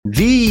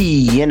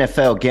The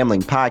NFL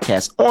Gambling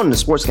Podcast on the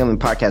Sports Gambling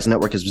Podcast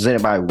Network is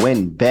presented by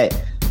WynnBET.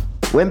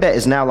 WynnBET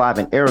is now live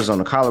in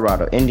Arizona,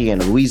 Colorado,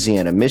 Indiana,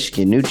 Louisiana,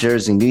 Michigan, New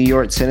Jersey, New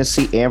York,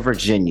 Tennessee, and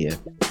Virginia.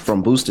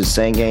 From boosted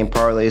same-game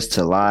parlays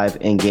to live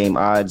in-game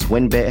odds,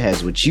 WynnBET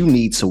has what you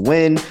need to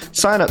win.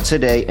 Sign up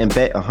today and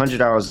bet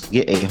 $100.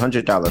 Get a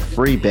 $100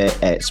 free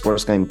bet at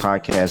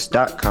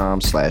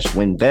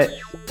sportsgamblingpodcast.com/WynnBET.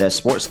 That's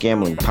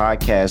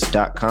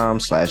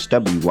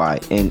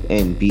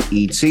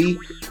sportsgamblingpodcast.com/WYNNBET.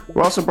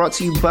 We're also brought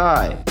to you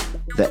by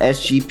the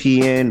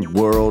SGPN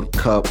World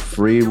Cup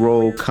free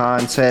roll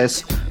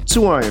contest,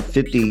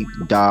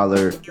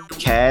 $250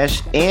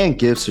 cash and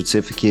gift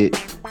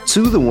certificate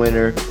to the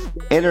winner.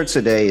 Enter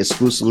today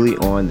exclusively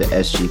on the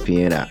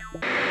SGPN app.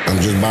 I'm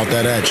just about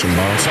that action,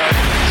 boss.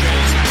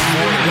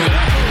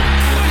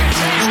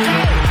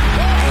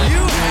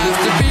 You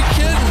have to be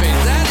kidding me.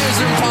 That is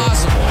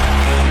impossible.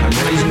 I'm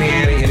raising the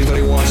ante.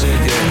 Anybody wants it?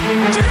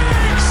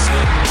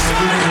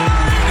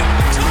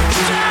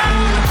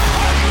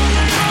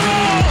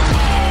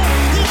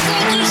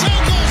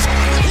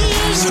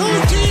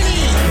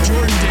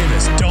 Jordan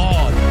Davis,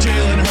 dog.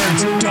 Jalen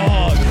Hurts,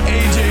 dog.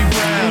 AJ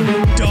Brown,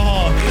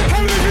 dog.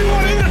 How many people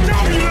want in the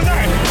W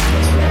tonight?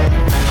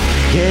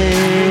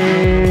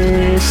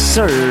 Yes,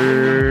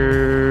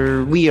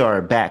 sir. We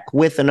are back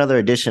with another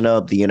edition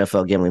of the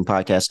NFL Gambling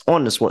Podcast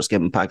on the Sports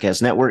Gambling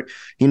Podcast Network.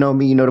 You know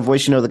me, you know the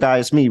voice, you know the guy.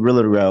 It's me,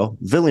 Rilla Rowe,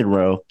 Villain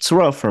Rowe,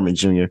 Terrell Furman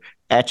Jr.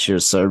 at your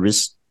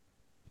service.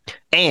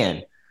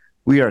 And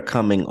we are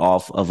coming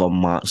off of a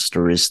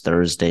monstrous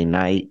Thursday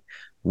night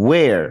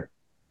where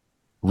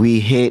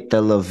we hit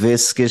the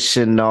Laviska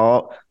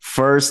Shenault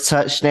first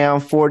touchdown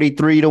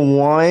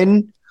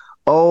 43-1.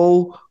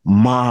 Oh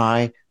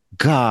my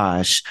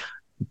gosh.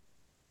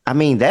 I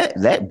mean,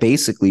 that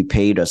basically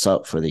paid us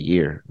up for the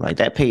year. Like,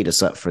 that paid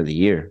us up for the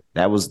year.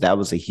 That was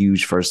a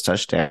huge first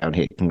touchdown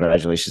hit.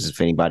 Congratulations if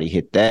anybody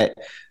hit that.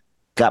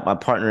 Got my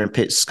partner in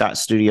Pitt, Scott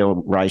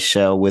Studio,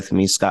 Reichel, with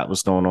me. Scott,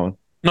 what's going on?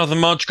 Nothing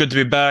much. Good to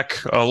be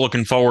back.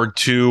 Looking forward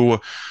to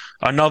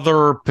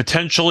another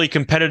potentially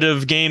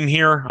competitive game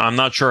here. I'm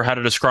not sure how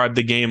to describe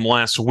the game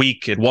last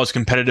week. It was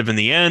competitive in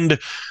the end.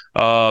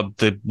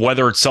 The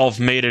weather itself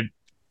made it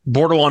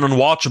borderline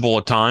unwatchable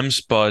at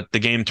times, but the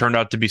game turned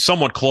out to be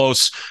somewhat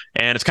close.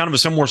 And it's kind of a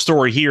similar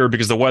story here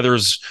because the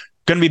weather's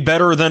going to be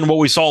better than what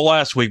we saw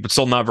last week, but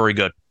still not very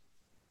good.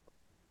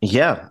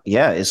 Yeah,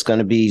 it's going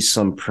to be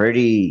some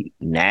pretty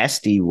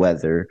nasty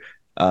weather.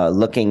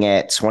 Looking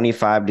at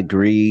 25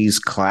 degrees,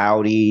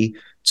 cloudy,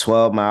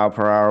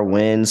 12-mile-per-hour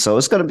wind. So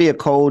it's going to be a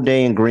cold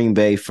day in Green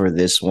Bay for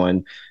this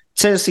one.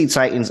 Tennessee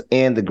Titans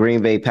and the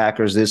Green Bay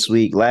Packers this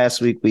week.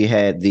 Last week, we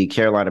had the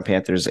Carolina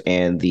Panthers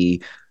and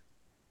the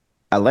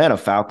Atlanta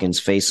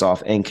Falcons face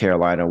off in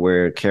Carolina,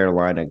 where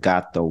Carolina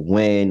got the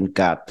win,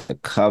 got the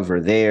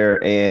cover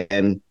there.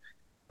 And,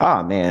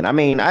 oh, man, I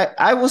mean,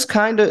 I was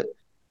kind of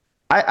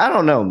 – I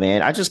don't know,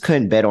 man. I just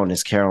couldn't bet on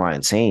this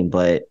Carolina team,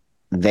 but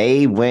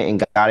they went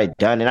and got it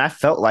done. And I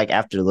felt like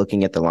after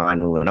looking at the line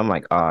movement, I'm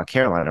like,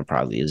 Carolina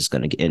probably is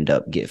going to end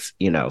up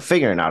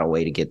figuring out a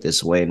way to get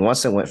this win.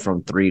 Once it went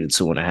from 3 to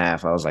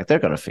 2.5, I was like, they're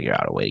going to figure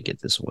out a way to get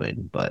this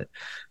win. But,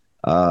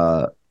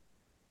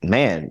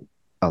 man,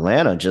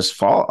 Atlanta just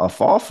a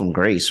fall from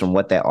grace from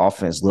what that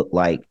offense looked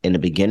like in the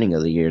beginning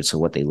of the year to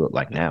what they look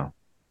like now.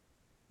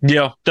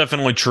 Yeah,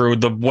 definitely true.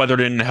 The weather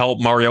didn't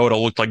help. Mariota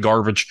looked like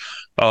garbage.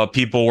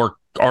 People were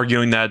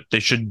arguing that they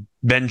should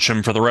bench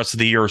him for the rest of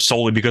the year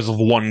solely because of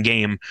one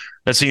game.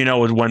 That's how you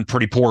know it went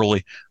pretty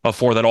poorly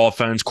for that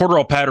offense.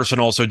 Cordarrelle Patterson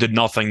also did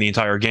nothing the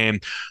entire game.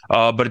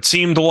 But it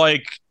seemed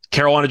like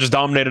Carolina just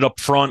dominated up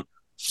front.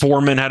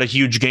 Foreman had a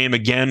huge game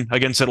again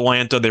against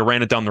Atlanta. They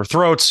ran it down their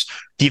throats.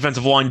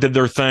 Defensive line did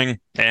their thing.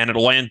 And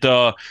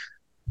Atlanta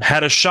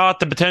had a shot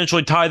to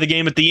potentially tie the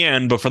game at the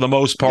end. But for the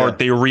most part,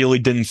 They really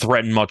didn't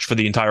threaten much for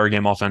the entire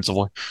game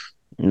offensively.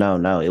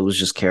 No, it was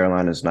just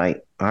Carolina's night.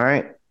 All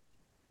right.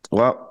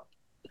 Well,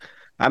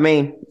 I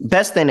mean,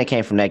 best thing that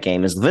came from that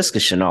game is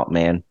Laviska Shenault,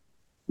 man.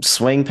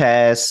 Swing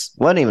pass,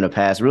 wasn't even a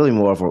pass, really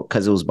more of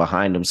because it was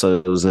behind him, so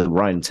it was a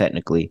run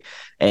technically,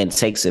 and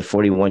takes it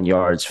 41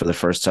 yards for the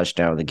first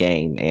touchdown of the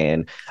game.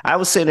 And I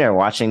was sitting there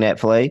watching that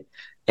play,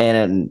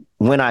 and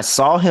when I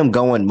saw him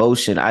go in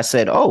motion, I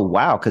said, oh,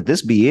 wow, could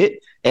this be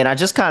it? And I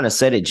just kind of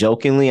said it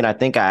jokingly, and I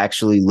think I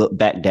actually looked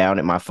back down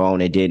at my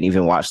phone and didn't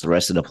even watch the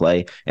rest of the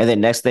play. And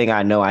then next thing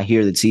I know, I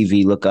hear the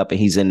TV look up, and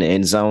he's in the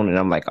end zone, and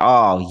I'm like,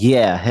 oh,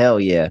 yeah, hell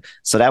yeah.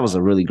 So that was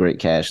a really great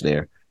catch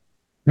there.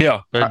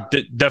 Yeah,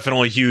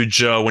 definitely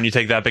huge when you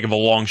take that big of a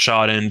long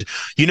shot, and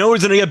you know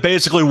he's going to get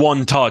basically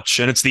one touch,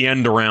 and it's the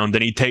end around,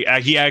 and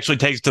he actually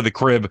takes it to the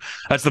crib.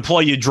 That's the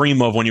play you dream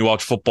of when you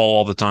watch football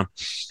all the time.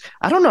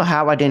 I don't know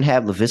how I didn't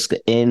have Laviska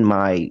in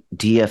my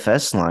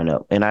DFS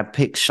lineup, and I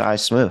picked Shi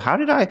Smith. How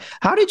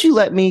did you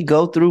let me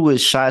go through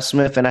with Shi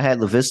Smith and I had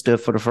Laviska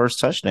for the first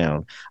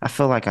touchdown? I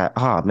feel like I would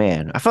have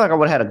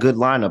had a good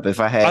lineup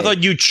if I had. I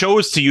thought you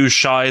chose to use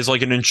Shi as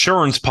like an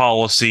insurance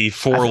policy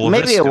for Laviska.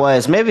 Maybe it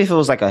was. Maybe if it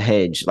was like a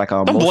hedge. edge, like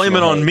an Don't blame it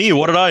emotional on hedge. me.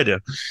 What did I do?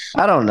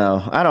 I don't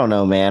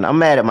know, man. I'm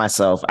mad at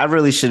myself. I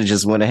really should have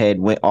just went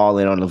all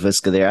in on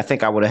Laviska there. I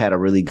think I would have had a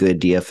really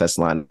good DFS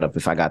lineup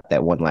if I got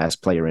that one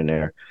last player in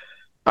there.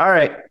 All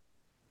right.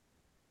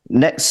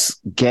 Next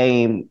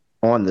game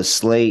on the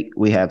slate,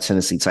 we have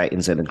Tennessee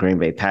Titans and the Green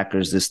Bay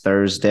Packers this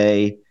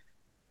Thursday.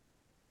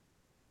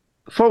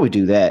 Before we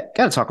do that,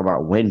 got to talk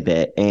about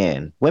WynnBET.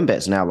 And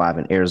WynnBET's now live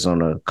in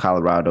Arizona,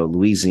 Colorado,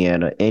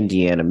 Louisiana,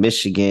 Indiana,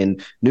 Michigan,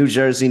 New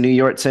Jersey, New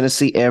York,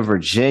 Tennessee, and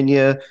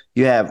Virginia.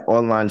 You have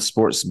online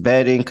sports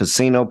betting,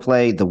 casino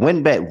play, the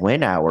WynnBET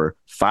Win Hour,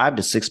 5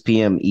 to 6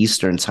 p.m.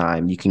 Eastern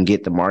Time. You can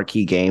get the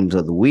marquee games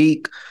of the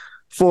week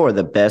for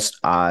the best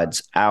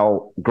odds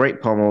out,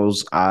 great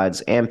promos,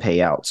 odds, and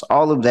payouts.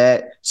 All of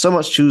that, so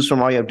much to choose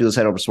from. All you have to do is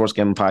head over to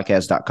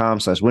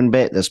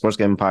sportsgamblingpodcast.com/WynnBET. That's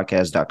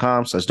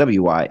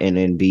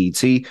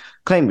sportsgamblingpodcast.com/WYNNBT.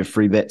 Claim your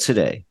free bet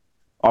today.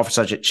 Offer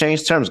subject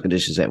change, terms and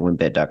conditions at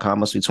wynnbet.com.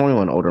 Must be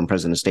 21 or older and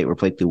present in the state where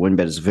playthrough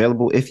WynnBET is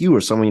available. If you or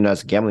someone you know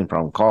has a gambling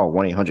problem, call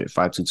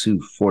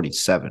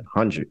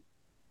 1-800-522-4700.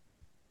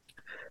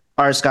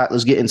 All right, Scott,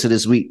 let's get into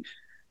this week.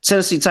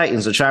 Tennessee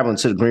Titans are traveling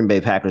to the Green Bay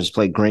Packers to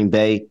play Green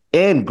Bay.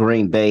 In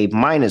Green Bay,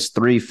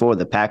 -3 for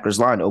the Packers.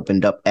 Line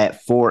opened up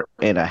at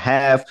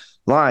 4.5.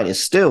 Line is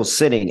still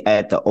sitting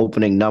at the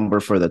opening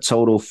number for the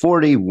total,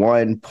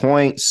 41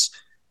 points.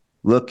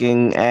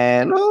 Looking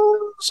at,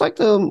 it's like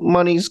the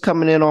money's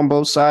coming in on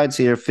both sides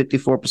here.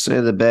 54%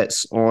 of the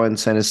bets on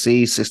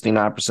Tennessee,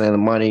 69% of the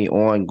money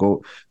on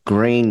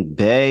Green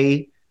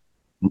Bay.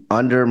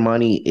 Under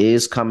money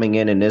is coming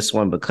in this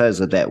one because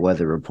of that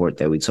weather report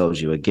that we told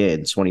you.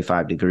 Again,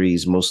 25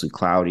 degrees, mostly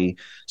cloudy.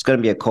 It's going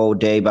to be a cold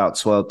day, about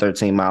 12,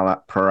 13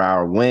 mile per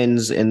hour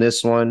winds in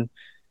this one.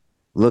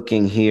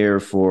 Looking here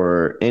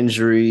for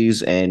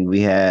injuries, and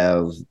we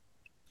have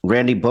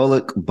Randy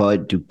Bullock,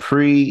 Bud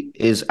Dupree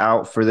is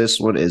out for this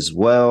one as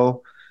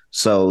well.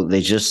 So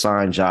they just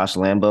signed Josh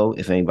Lambo.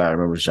 If anybody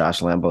remembers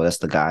Josh Lambo, that's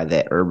the guy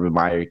that Urban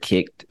Meyer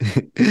kicked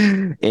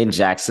in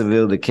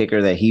Jacksonville, the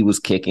kicker that he was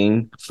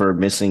kicking for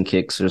missing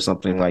kicks or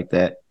something like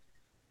that.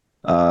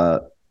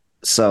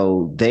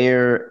 So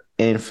they're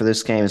in for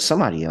this game.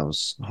 Somebody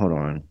else. Hold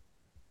on.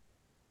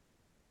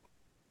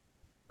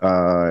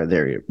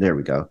 There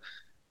we go.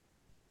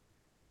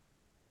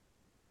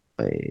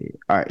 Wait.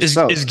 All right.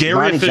 Is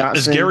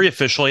Gary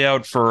officially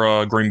out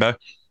for Green Bay?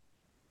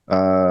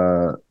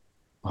 Hold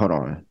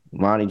on.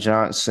 Lonnie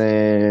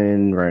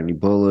Johnson, Randy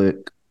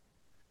Bullock,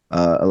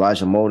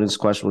 Elijah Molden's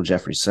questionable,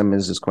 Jeffrey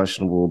Simmons is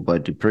questionable,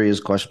 Bud Dupree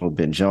is questionable,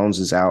 Ben Jones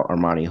is out,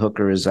 Armani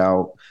Hooker is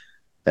out.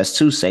 That's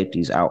two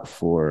safeties out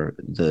for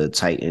the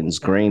Titans.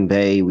 Green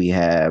Bay, we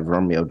have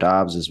Romeo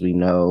Doubs, as we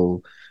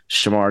know,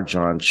 Shamar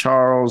John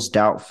Charles,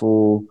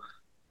 doubtful,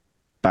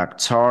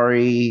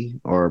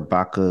 Bakhtiari or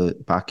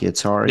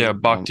Bakhtiari. Yeah,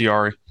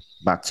 Bakhtiari.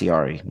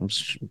 Bakhtiari. I'm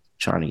just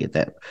trying to get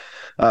that.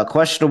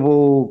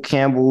 Questionable,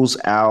 Campbell's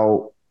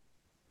out.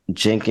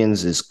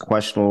 Jenkins is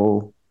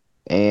questionable,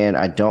 and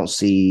I don't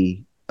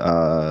see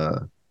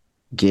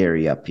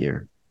Gary up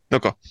here.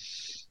 Okay.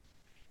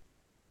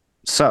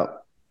 So,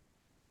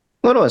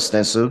 a little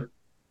extensive.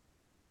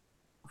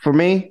 For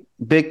me,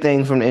 big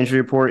thing from the injury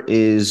report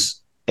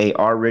is a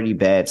already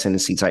bad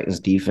Tennessee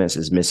Titans defense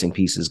is missing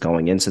pieces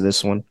going into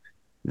this one.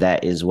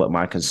 That is what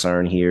my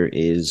concern here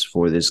is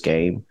for this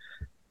game.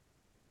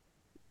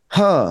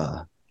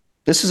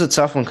 This is a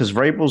tough one because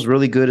Vrabel's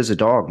really good as a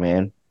dog,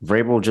 man.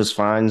 Vrabel just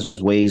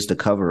finds ways to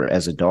cover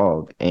as a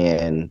dog.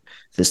 And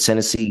this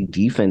Tennessee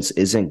defense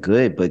isn't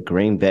good, but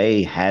Green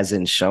Bay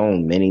hasn't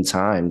shown many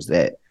times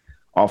that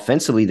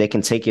offensively they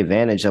can take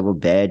advantage of a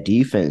bad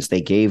defense.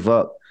 They gave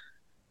up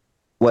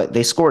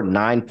they scored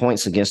 9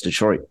 points against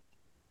Detroit.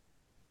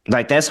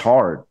 Like, that's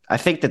hard. I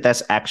think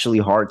that's actually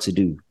hard to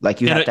do. Like,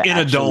 you have to in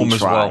a dome try.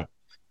 As well.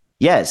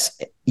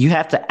 Yes, you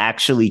have to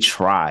actually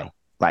try.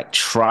 Like,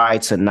 try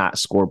to not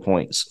score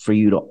points for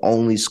you to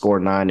only score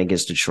 9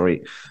 against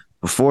Detroit.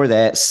 Before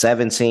that,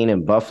 17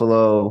 in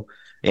Buffalo.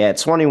 Yeah,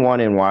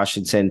 21 in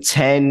Washington,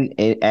 10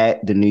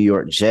 at the New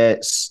York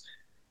Jets.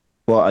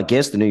 Well,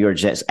 against the New York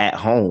Jets at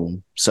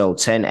home. So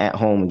 10 at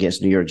home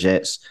against New York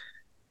Jets.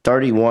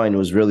 31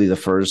 was really the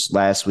first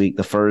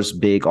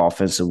big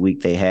offensive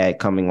week they had,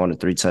 coming on to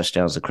 3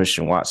 touchdowns to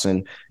Christian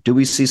Watson. Do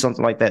we see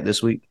something like that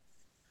this week?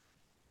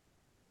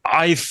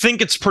 I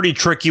think it's pretty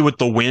tricky with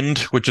the wind,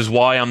 which is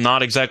why I'm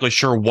not exactly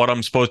sure what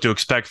I'm supposed to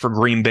expect for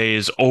Green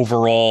Bay's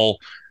overall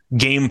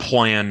game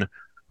plan.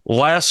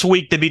 Last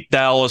week they beat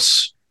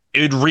Dallas.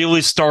 It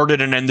really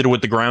started and ended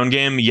with the ground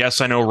game.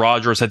 Yes, I know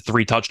Rodgers had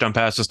 3 touchdown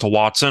passes to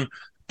Watson,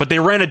 but they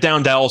ran it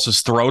down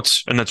Dallas's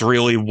throats, and that's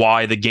really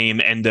why the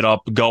game ended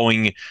up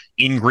going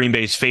in Green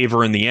Bay's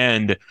favor in the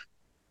end.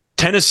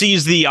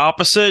 Tennessee's the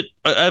opposite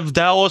of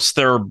Dallas.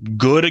 They're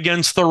good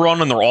against the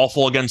run and they're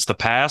awful against the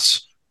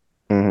pass.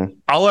 Mm-hmm.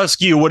 I'll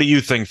ask you, what do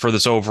you think for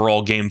this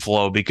overall game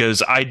flow?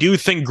 Because I do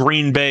think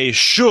Green Bay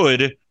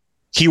should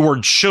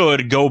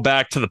go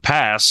back to the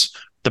pass.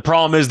 The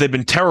problem is they've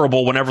been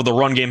terrible whenever the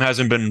run game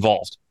hasn't been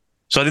involved.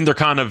 So I think they're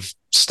kind of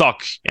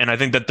stuck, and I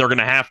think that they're going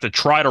to have to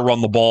try to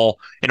run the ball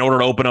in order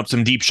to open up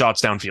some deep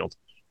shots downfield.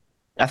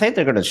 I think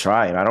they're going to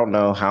try, and I don't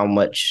know how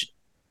much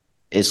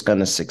it's going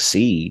to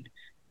succeed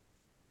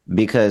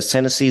because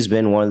Tennessee's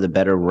been one of the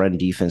better run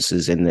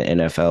defenses in the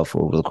NFL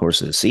for over the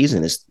course of the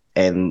season.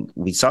 And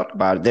we talked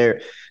about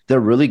it. They're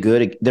really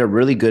good. They're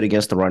really good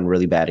against the run,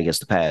 really bad against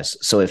the pass.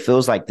 So it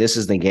feels like this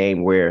is the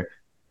game where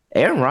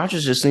Aaron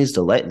Rodgers just needs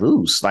to let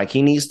loose. Like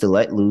he needs to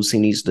let loose. He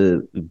needs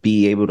to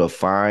be able to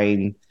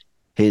find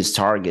his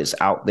targets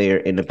out there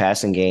in the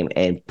passing game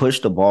and push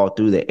the ball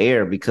through the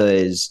air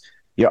because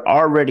you're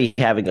already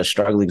having a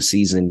struggling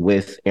season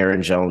with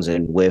Aaron Jones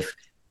and with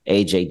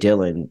AJ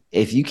Dillon.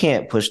 If you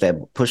can't push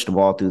the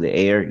ball through the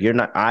air, you're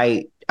not.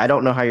 I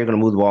don't know how you're going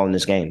to move the ball in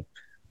this game.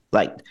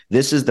 Like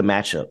this is the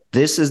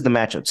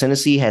matchup.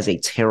 Tennessee has a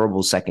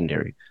terrible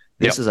secondary.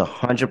 This is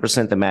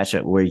 100% the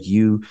matchup where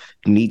you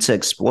need to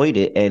exploit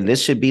it, and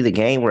this should be the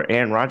game where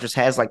Aaron Rodgers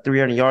has like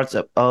 300 yards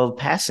of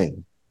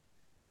passing.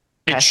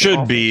 It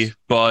should be,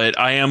 but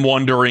I am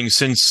wondering,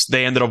 since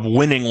they ended up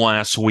winning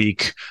last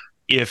week,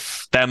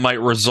 if that might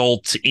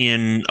result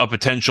in a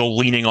potential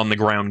leaning on the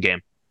ground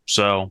game.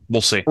 So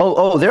we'll see.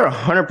 Oh, they're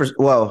 100%.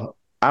 Well,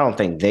 I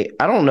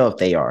don't know if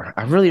they are.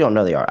 I really don't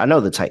know they are. I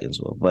know the Titans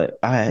will, but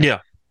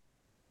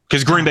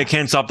because Green Bay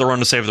can't stop the run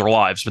to save their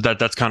lives, but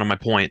that's kind of my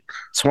point.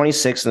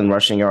 26th in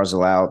rushing yards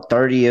allowed,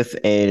 30th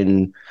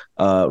in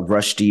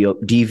rush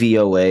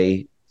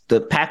DVOA.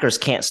 The Packers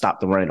can't stop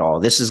the run at all.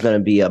 This is going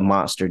to be a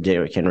monster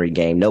Derrick Henry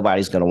game.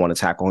 Nobody's going to want to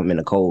tackle him in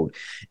the cold.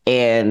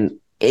 And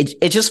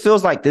it just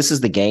feels like this is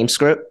the game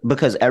script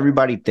because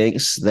everybody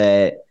thinks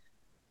that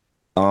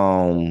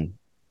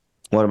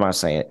what am I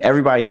saying?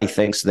 Everybody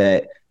thinks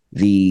that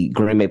the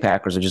Green Bay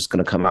Packers are just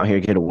going to come out here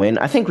and get a win.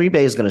 I think Green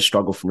Bay is going to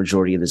struggle for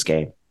majority of this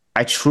game.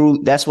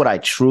 That's what I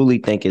truly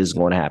think is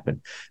going to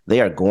happen.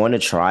 They are going to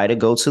try to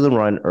go to the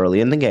run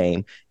early in the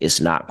game. It's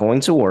not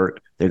going to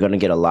work. They're going to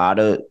get a lot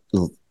of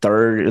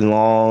third and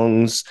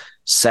longs,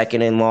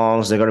 second and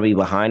longs. They're going to be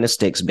behind the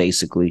sticks,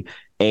 basically.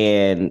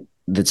 And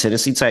the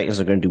Tennessee Titans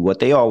are going to do what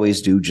they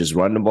always do, just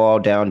run the ball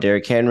down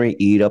Derrick Henry,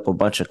 eat up a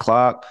bunch of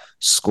clock,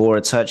 score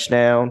a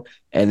touchdown,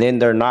 and then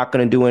they're not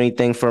going to do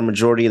anything for a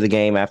majority of the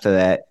game after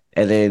that.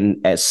 And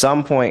then at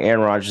some point,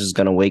 Aaron Rodgers is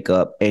going to wake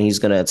up and he's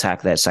going to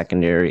attack that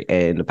secondary,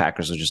 and the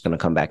Packers are just going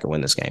to come back and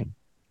win this game.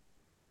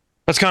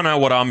 That's kind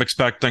of what I'm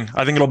expecting.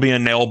 I think it'll be a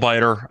nail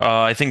biter.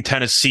 I think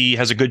Tennessee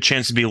has a good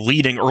chance to be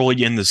leading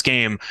early in this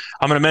game.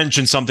 I'm going to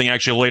mention something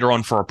actually later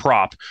on for a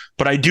prop,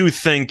 but I do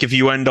think if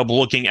you end up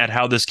looking at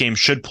how this game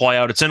should play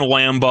out, it's in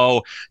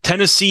Lambeau.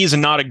 Tennessee is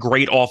not a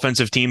great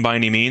offensive team by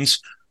any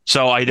means,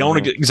 so I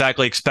don't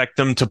exactly expect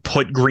them to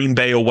put Green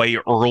Bay away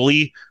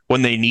early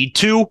when they need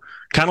to.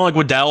 Kind of like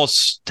what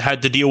Dallas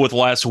had to deal with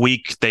last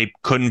week. They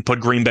couldn't put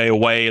Green Bay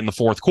away in the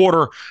fourth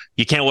quarter.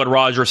 You can't let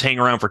Rodgers hang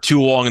around for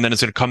too long, and then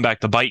it's going to come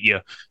back to bite you.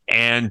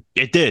 And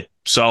it did.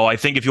 So I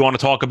think if you want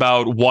to talk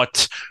about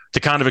what to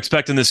kind of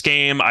expect in this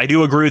game, I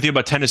do agree with you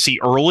about Tennessee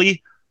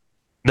early.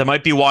 That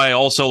might be why I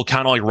also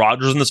kind of like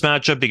Rodgers in this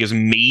matchup, because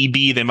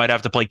maybe they might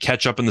have to play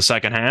catch up in the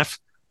second half.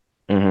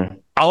 Mm-hmm.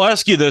 I'll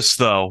ask you this,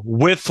 though.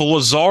 With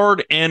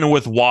Lazard and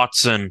with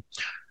Watson,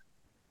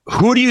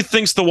 who do you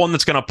think's the one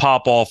that's going to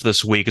pop off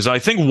this week? Because I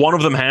think one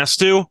of them has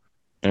to.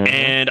 Mm-hmm.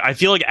 And I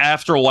feel like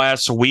after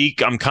last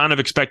week, I'm kind of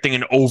expecting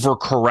an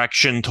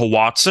overcorrection to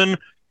Watson.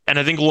 And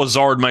I think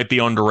Lazard might be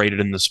underrated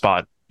in this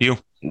spot. You?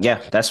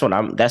 Yeah, that's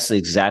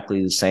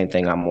exactly the same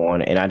thing I'm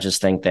on. And I just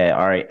think that,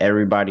 all right,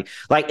 everybody,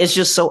 like, it's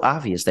just so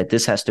obvious that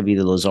this has to be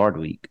the Lazard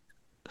week.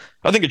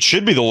 I think it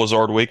should be the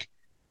Lazard week.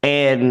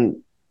 And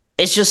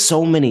it's just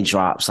so many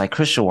drops. Like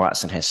Christian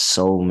Watson has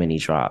so many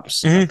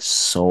drops. Mm-hmm. Like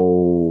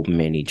so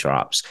many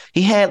drops.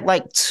 He had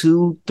like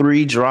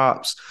 2-3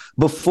 drops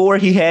before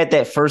he had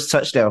that first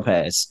touchdown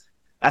pass.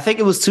 I think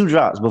it was 2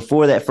 drops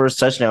before that first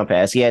touchdown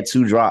pass. He had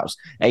 2 drops.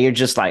 And you're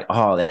just like,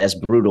 oh, that's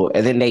brutal.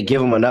 And then they give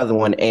him another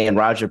one and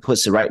Roger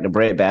puts it right in the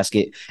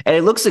breadbasket. And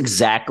it looks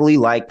exactly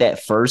like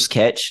that first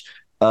catch,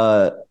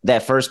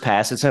 that first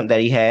pass attempt that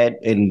he had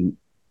in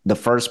the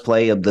first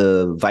play of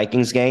the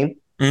Vikings game.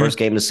 First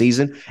game of the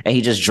season, and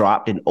he just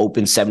dropped an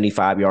open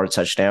 75-yard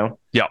touchdown.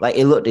 Yeah. Like,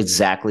 it looked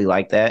exactly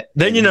like that.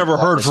 Then you never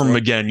heard from him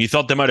again. You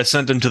thought they might have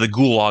sent him to the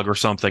gulag or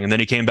something, and then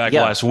he came back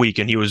last week,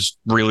 and he was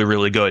really,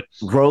 really good.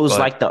 Rose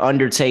like the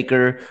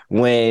Undertaker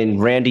when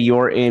Randy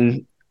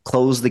Orton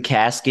closed the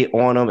casket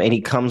on him, and he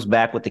comes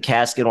back with the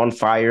casket on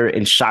fire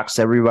and shocks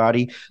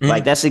everybody.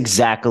 Like, that's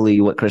exactly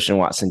what Christian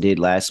Watson did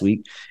last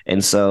week.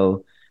 And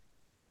so,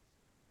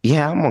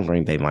 yeah, I'm on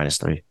Green Bay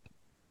 -3.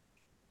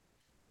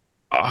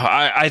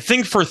 I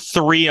think for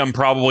 3, I'm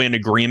probably in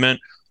agreement.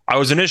 I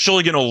was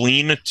initially going to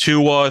lean to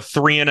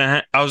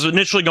 3.5. I was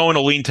initially going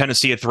to lean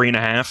Tennessee at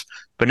 3.5,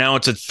 but now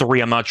it's at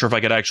 3. I'm not sure if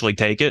I could actually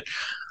take it.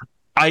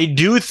 I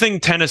do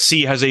think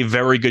Tennessee has a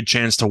very good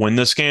chance to win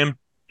this game,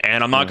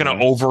 and I'm not going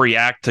to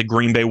overreact to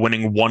Green Bay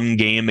winning one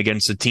game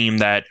against a team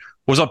that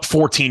was up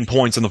 14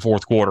 points in the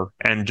fourth quarter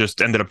and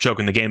just ended up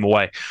choking the game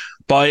away.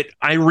 But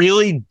I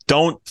really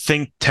don't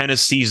think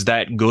Tennessee's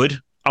that good.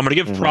 I'm going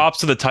to give props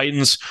to the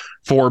Titans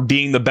for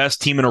being the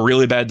best team in a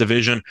really bad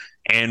division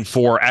and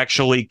for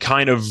actually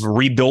kind of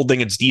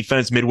rebuilding its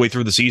defense midway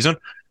through the season.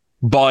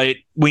 but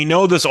we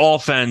know this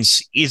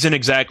offense isn't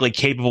exactly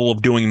capable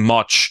of doing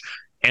much.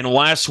 And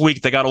last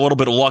week, they got a little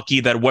bit lucky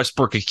that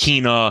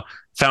Westbrook-Ikhine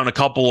found a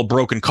couple of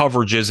broken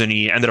coverages, and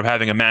he ended up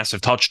having a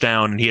massive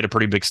touchdown, and he had a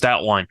pretty big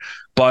stat line.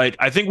 But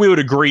I think we would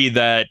agree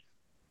that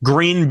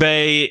Green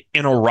Bay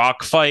in a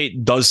rock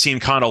fight does seem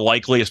kind of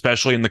likely,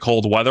 especially in the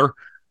cold weather.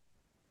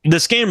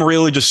 This game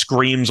really just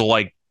screams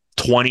like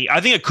 20.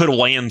 I think it could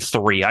land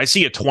 3. I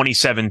see a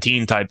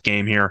 2017 type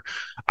game here.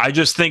 I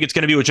just think it's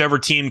going to be whichever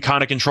team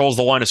kind of controls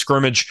the line of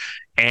scrimmage.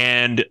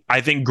 And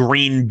I think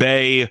Green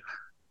Bay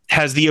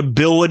has the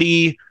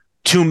ability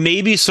to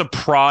maybe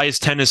surprise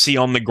Tennessee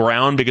on the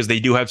ground because they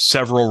do have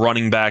several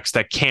running backs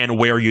that can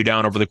wear you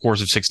down over the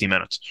course of 60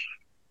 minutes.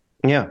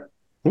 Yeah.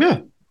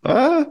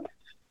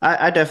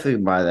 I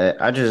definitely buy that.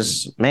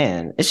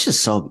 It's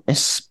just so,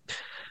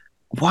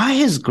 why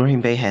has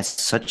Green Bay had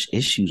such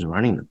issues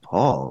running the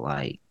ball?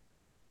 Like,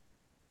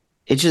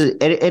 it's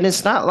just, and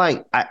it's not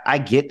like, I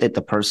get that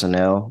the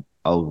personnel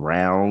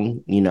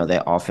around,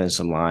 that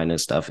offensive line and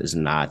stuff is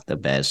not the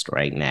best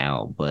right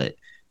now, but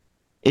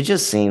it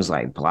just seems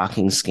like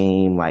blocking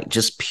scheme, like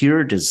just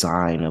pure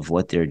design of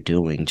what they're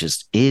doing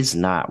just is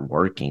not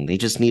working. They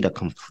just need a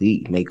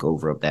complete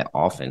makeover of that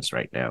offense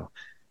right now.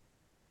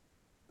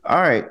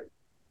 All right.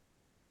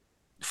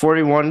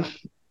 41.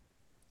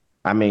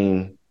 I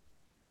mean,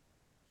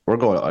 we're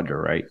going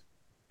under, right?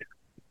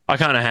 I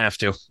kind of have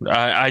to.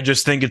 I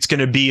just think it's going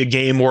to be a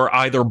game where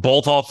either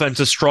both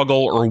offenses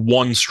struggle or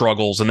one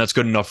struggles, and that's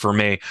good enough for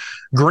me.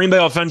 Green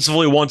Bay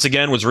offensively, once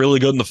again, was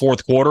really good in the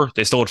fourth quarter.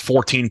 They still had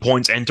 14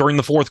 points entering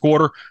the fourth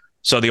quarter,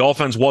 so the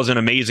offense wasn't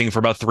amazing for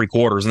about 3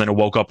 quarters, and then it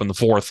woke up in the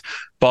fourth.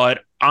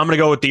 But I'm going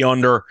to go with the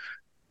under.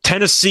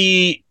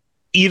 Tennessee,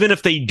 even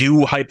if they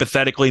do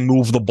hypothetically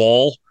move the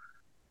ball,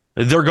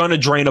 they're going to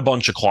drain a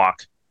bunch of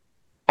clock.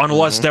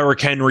 Unless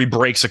Derrick Henry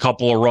breaks a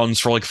couple of runs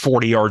for like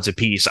 40 yards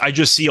apiece. I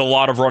just see a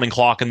lot of running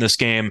clock in this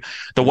game.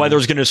 The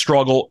weather's going to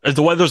struggle.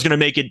 The weather's going to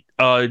make it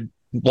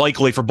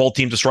likely for both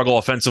teams to struggle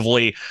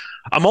offensively.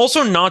 I'm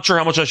also not sure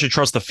how much I should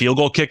trust the field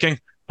goal kicking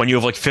when you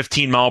have like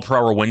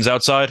 15-mile-per-hour winds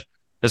outside.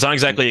 It's not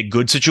exactly a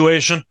good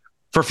situation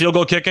for field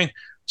goal kicking.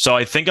 So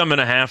I think I'm going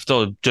to have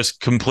to just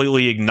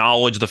completely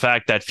acknowledge the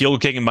fact that field goal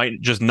kicking might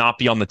just not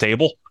be on the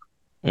table.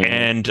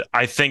 And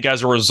I think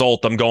as a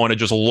result, I'm going to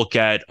just look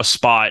at a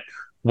spot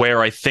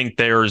where I think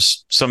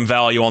there's some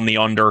value on the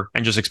under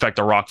and just expect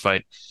a rock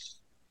fight.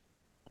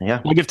 Yeah.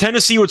 Like if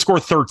Tennessee would score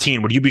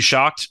 13, would you be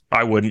shocked?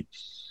 I wouldn't.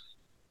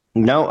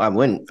 No, I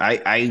wouldn't.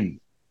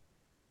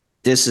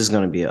 This is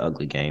going to be an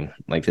ugly game.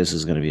 Like, this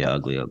is going to be an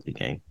ugly, ugly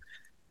game.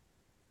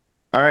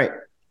 All right.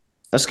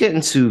 Let's get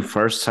into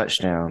first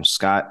touchdown.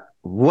 Scott,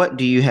 what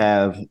do you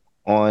have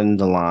on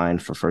the line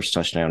for first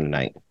touchdown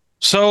tonight?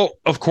 So,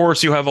 of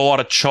course, you have a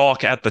lot of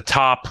chalk at the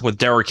top with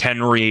Derrick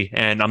Henry,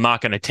 and I'm not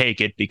going to take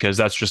it because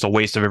that's just a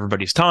waste of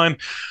everybody's time.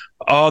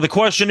 The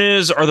question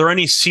is, are there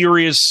any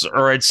serious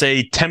or I'd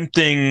say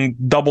tempting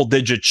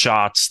double-digit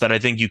shots that I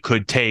think you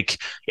could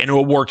take in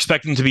what we're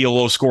expecting to be a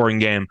low-scoring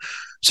game?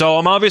 So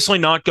I'm obviously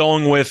not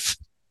going with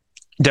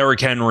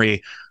Derrick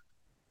Henry.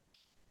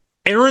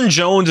 Aaron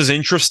Jones is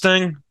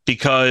interesting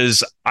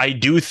because I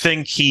do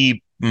think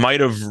he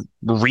might have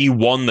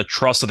re-won the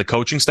trust of the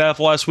coaching staff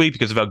last week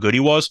because of how good he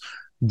was.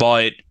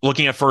 But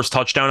looking at first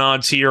touchdown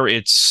odds here,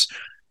 it's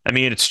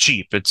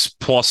cheap. It's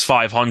plus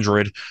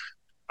 500.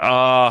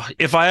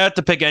 If I had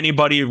to pick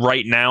anybody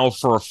right now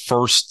for a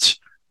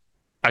first,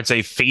 I'd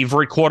say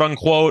favorite, quote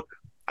unquote,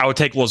 I would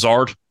take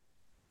Lazard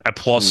at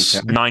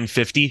plus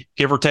 950,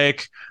 give or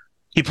take.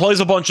 He plays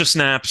a bunch of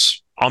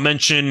snaps. I'll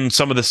mention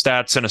some of the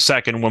stats in a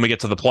second when we get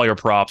to the player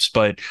props,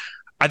 but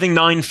I think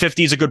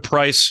 950 is a good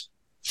price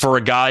for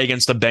a guy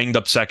against a banged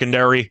up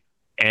secondary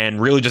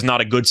and really just not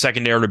a good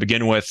secondary to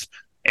begin with.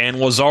 And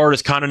Lazard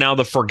is kind of now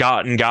the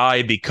forgotten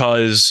guy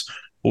because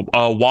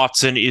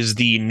Watson is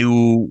the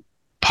new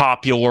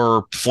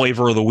popular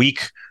flavor of the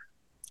week.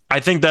 I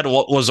think that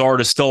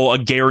Lazard is still a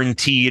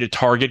guaranteed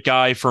target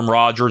guy from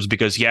Rodgers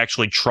because he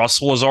actually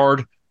trusts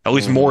Lazard, at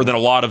least more than a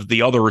lot of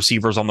the other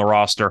receivers on the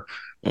roster.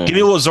 Give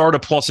me Lazard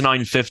at plus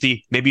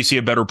 950. Maybe you see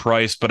a better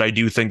price, but I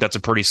do think that's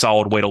a pretty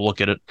solid way to look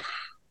at it.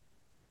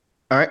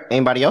 All right.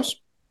 Anybody else?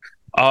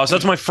 So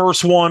that's my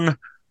first one.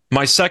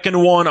 My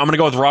second one, I'm going to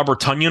go with Robert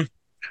Tonyan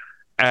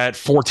at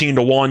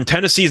 14-1.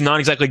 Tennessee is not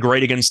exactly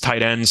great against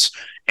tight ends.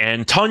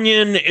 And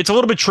Tonyan, it's a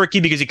little bit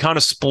tricky because he kind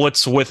of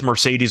splits with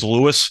Mercedes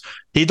Lewis.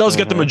 He does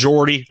get the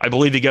majority. I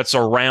believe he gets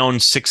around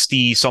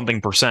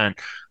 60-something%.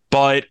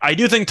 But I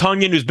do think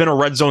Tonyan, who's been a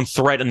red zone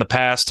threat in the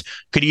past,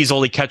 could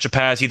easily catch a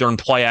pass either in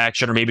play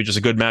action or maybe just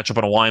a good matchup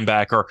on a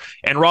linebacker.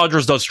 And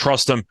Rodgers does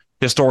trust him,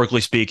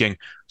 historically speaking.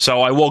 So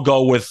I will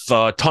go with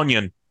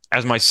Tonyan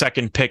as my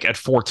second pick at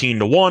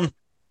 14-1.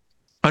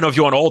 I don't know if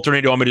you want to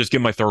alternate, or I'm going to just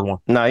give my third one.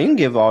 No, you can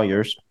give all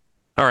yours.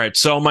 All right,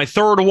 so my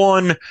third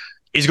one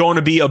is going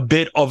to be a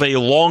bit of a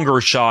longer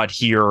shot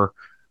here.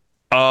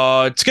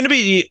 It's going to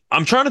be,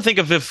 I'm trying to think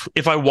of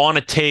if I want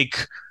to take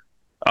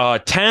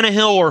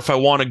Tannehill or if I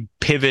want to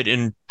pivot.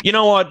 And you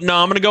know what? No,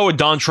 I'm going to go with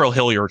Dontrell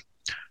Hilliard.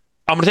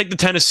 I'm going to take the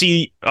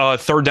Tennessee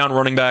third down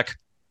running back.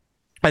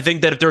 I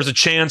think that if there's a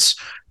chance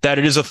that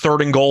it is a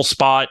 3rd and goal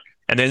spot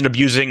and they end up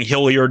using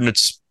Hilliard and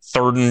it's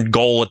 3rd and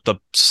goal at the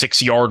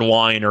 6-yard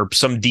line or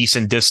some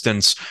decent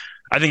distance,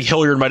 I think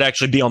Hilliard might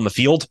actually be on the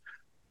field.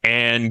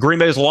 And Green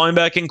Bay's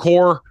linebacking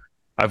core,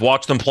 I've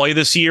watched them play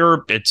this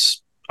year.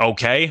 It's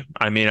okay.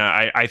 I mean,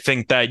 I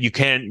think that you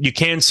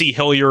can see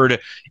Hilliard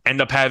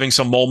end up having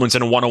some moments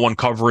in a one-on-one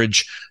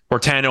coverage where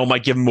Tannehill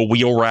might give him a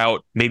wheel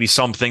route, maybe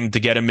something to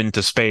get him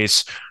into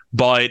space.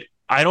 But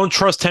I don't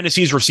trust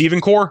Tennessee's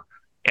receiving core.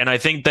 And I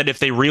think that if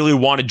they really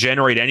want to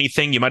generate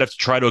anything, you might have to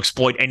try to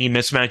exploit any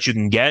mismatch you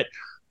can get.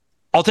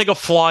 I'll take a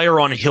flyer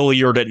on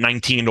Hilliard at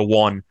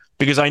 19-1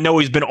 because I know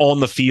he's been on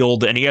the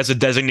field and he has a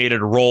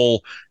designated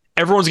role.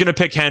 Everyone's going to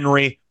pick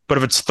Henry, but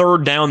if it's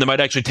 3rd down, they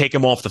might actually take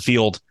him off the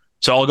field.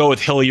 So I'll go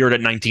with Hilliard at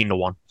 19-1.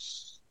 All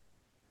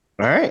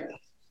right.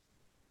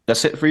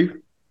 That's it for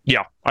you?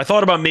 Yeah. I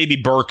thought about maybe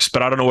Burks,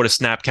 but I don't know what his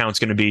snap count's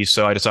going to be,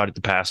 so I decided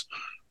to pass.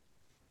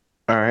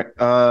 All right.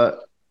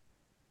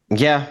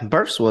 Yeah,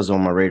 Burks was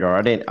on my radar.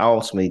 I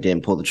ultimately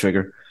didn't pull the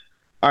trigger.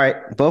 All right.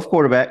 Both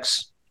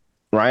quarterbacks.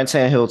 Ryan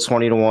Tannehill,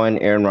 20-1.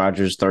 Aaron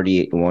Rodgers,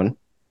 38-1.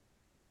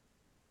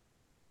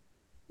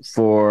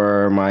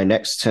 For my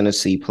next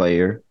Tennessee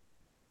player,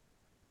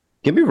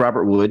 give me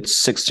Robert Woods,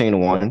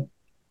 16-1.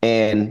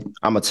 And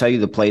I'm going to tell you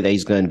the play that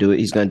he's going to do it.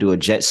 He's going to do a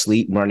jet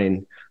sweep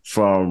running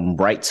from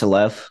right to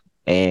left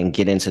and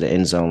get into the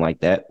end zone like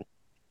that.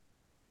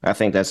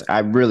 I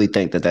really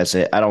think that that's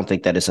it. I don't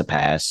think that it's a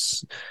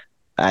pass.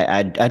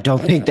 I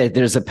don't think that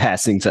there's a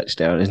passing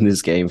touchdown in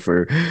this game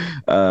for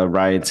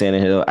Ryan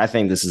Tannehill. I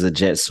think this is a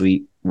jet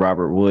sweep.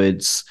 Robert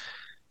Woods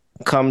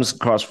comes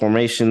across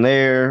formation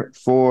there.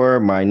 For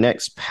my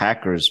next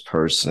Packers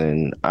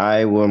person,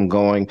 I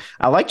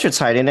liked your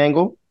tight end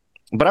angle,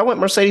 but I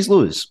went Mercedes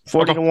Lewis,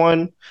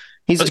 40-1.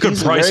 That's a good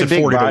price at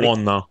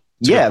 40-1, though.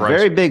 Yeah,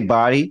 very big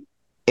body.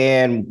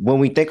 And when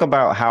we think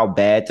about how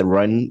bad the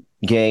run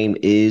game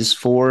is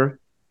for,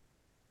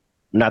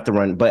 not the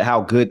run, but how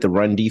good the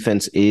run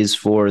defense is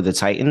for the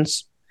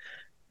Titans.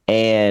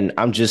 And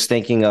I'm just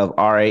thinking of,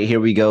 all right, here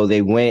we go.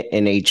 They went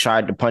and they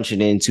tried to punch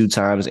it in 2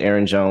 times,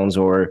 Aaron Jones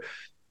or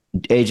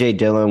AJ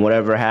Dillon,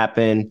 whatever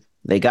happened.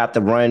 They got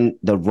the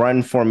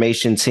run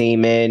formation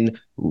team in,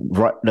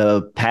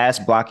 the pass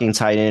blocking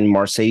tight end,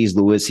 Mercedes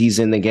Lewis. He's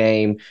in the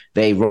game.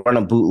 They run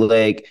a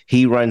bootleg.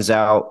 He runs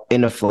out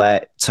in a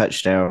flat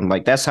touchdown.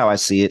 Like, that's how I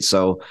see it.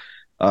 So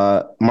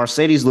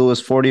Mercedes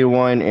Lewis,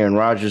 40-1, Aaron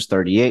Rodgers,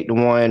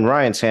 38-1,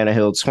 Ryan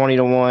Tannehill,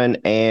 20-1,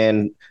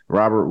 and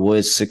Robert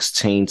Woods,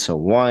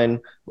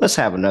 16-1. Let's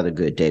have another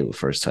good day with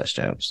first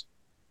touchdowns.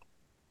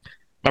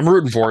 I'm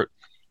rooting for it.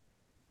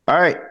 All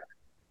right.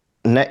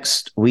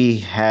 Next, we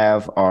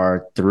have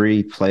our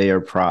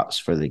 3-player props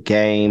for the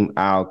game.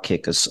 I'll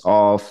kick us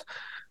off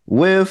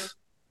with,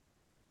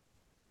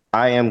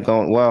 I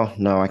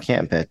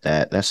can't bet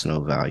that. That's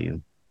no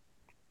value.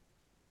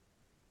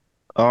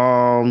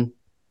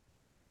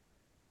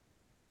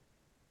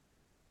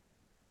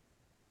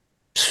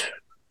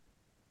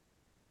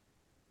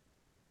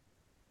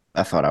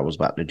 I thought I was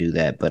about to do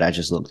that, but I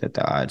just looked at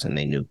the odds and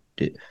they knew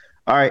it.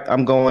 All right,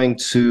 I'm going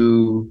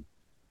to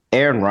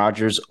Aaron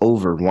Rodgers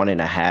over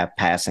 1.5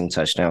 passing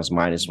touchdowns,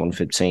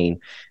 -115.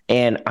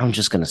 And I'm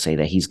just going to say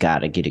that he's got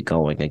to get it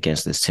going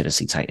against this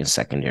Tennessee Titans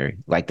secondary.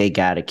 Like, they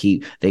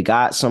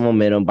got some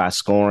momentum by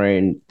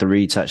scoring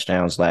 3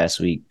 touchdowns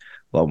last week.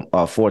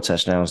 Well, 4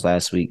 touchdowns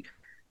last week.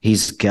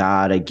 He's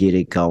got to get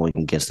it going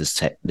against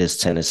this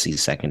Tennessee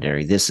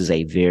secondary. This is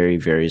a very,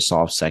 very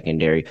soft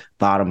secondary.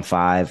 Bottom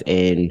 5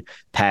 in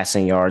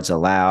passing yards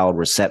allowed,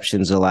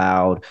 receptions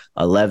allowed,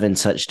 11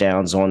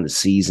 touchdowns on the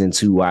season,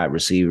 2 wide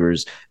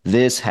receivers.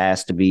 This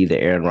has to be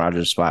the Aaron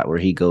Rodgers spot where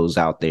he goes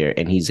out there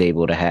and he's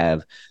able to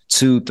have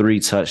 2-3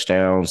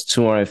 touchdowns,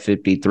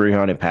 250,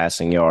 300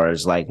 passing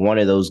yards, like one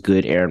of those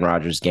good Aaron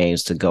Rodgers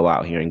games to go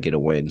out here and get a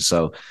win.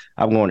 So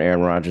I'm going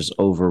Aaron Rodgers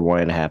over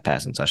 1.5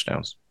 passing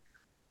touchdowns.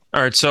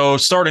 All right, so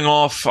starting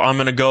off, I'm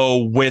going to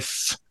go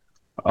with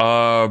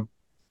Aaron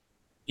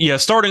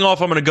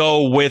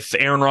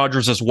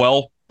Rodgers as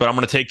well, but I'm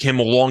going to take him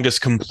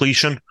longest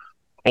completion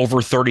over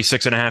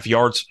 36.5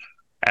 yards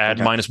at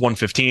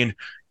 -115.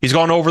 He's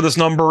gone over this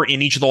number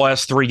in each of the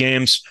last 3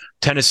 games.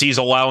 Tennessee's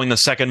allowing the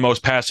 2nd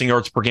most passing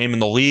yards per game in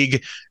the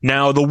league.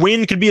 Now, the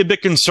win could be a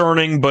bit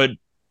concerning, but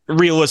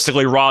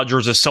realistically,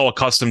 Rodgers is so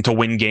accustomed to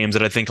win games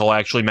that I think he'll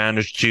actually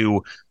manage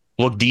to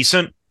look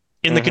decent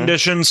in the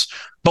conditions.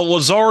 But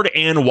Lazard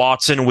and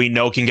Watson, we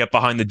know, can get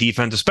behind the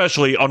defense,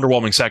 especially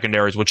underwhelming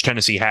secondaries, which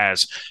Tennessee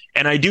has.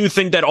 And I do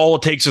think that all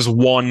it takes is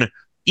one,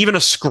 even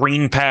a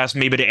screen pass,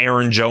 maybe to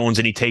Aaron Jones,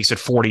 and he takes it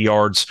 40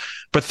 yards.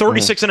 But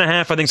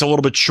 36.5, I think, is a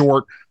little bit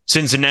short,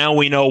 since now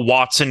we know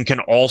Watson can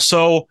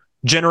also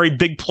generate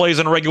big plays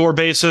on a regular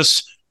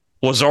basis.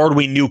 Lazard,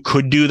 we knew,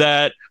 could do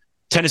that.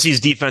 Tennessee's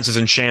defense is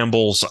in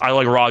shambles. I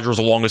like Rodgers'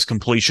 longest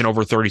completion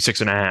over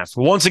 36.5.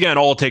 Once again,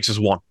 all it takes is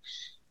one.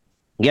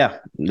 Yeah,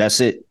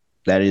 that's it.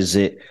 That is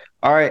it.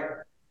 All right.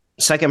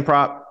 Second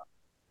prop.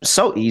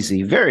 So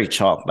easy. Very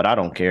chalk, but I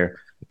don't care.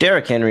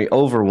 Derrick Henry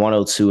over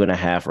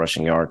 102.5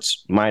 rushing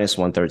yards, minus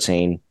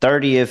 113.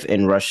 30th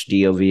in rush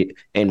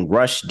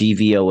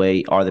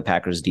DVOA are the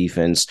Packers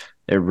defense.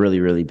 They're really,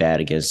 really bad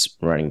against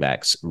running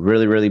backs.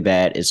 Really, really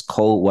bad. It's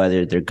cold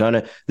weather.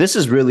 This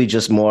is really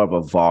just more of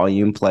a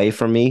volume play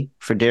for me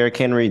for Derrick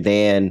Henry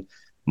than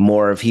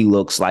more if he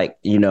looks like,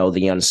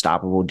 the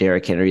unstoppable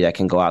Derrick Henry that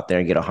can go out there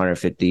and get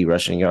 150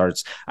 rushing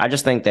yards. I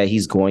just think that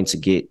he's going to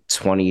get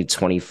 20,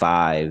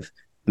 25,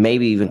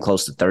 maybe even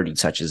close to 30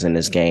 touches in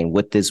this game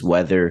with this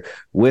weather,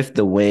 with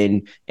the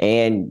wind,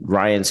 and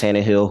Ryan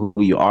Tannehill,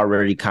 who you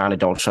already kind of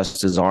don't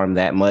trust his arm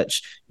that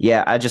much.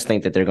 Yeah, I just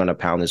think that they're going to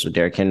pound this with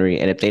Derrick Henry.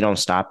 And if they don't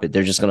stop it,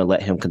 they're just going to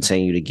let him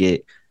continue to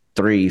get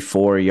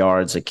 3-4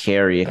 yards a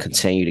carry and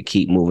continue to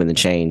keep moving the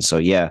chain. So,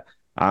 yeah,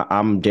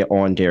 I'm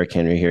on Derrick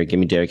Henry here.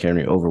 Give me Derrick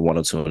Henry over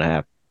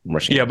 102.5.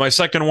 Yeah, my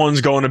second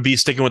one's going to be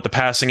sticking with the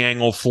passing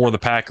angle for the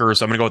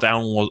Packers. I'm going to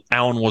go with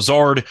Allen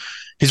Lazard.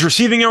 His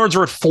receiving yards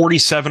are at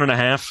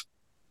 47.5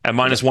 at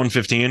minus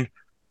 115.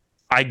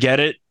 I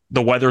get it.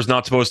 The weather's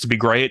not supposed to be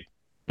great.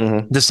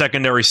 Mm-hmm. The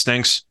secondary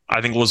stinks.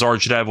 I think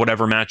Lazard should have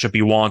whatever matchup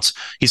he wants.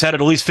 He's had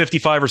at least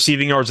 55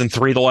 receiving yards in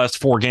 3 of the last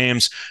 4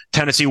 games.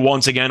 Tennessee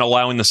once again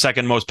allowing the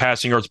second most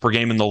passing yards per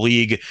game in the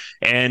league.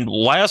 And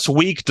last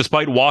week,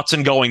 despite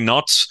Watson going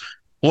nuts,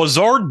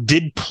 Lazard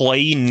did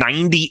play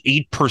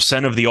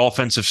 98% of the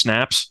offensive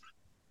snaps,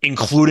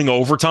 including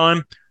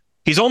overtime.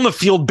 He's on the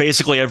field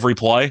basically every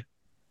play.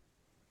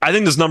 I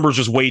think this number is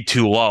just way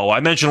too low. I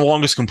mentioned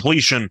longest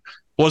completion.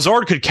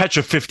 Lazard could catch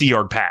a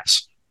 50-yard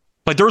pass.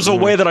 Like, there's a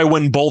way that I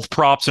win both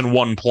props in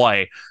one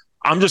play.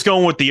 I'm just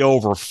going with the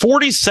over.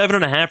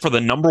 47.5 for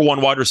the number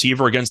one wide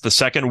receiver against the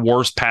second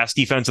worst pass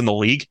defense in the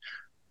league.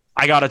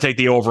 I got to take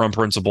the over on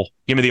principle.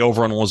 Give me the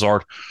over on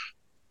Lazard.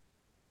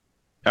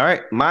 All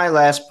right, my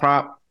last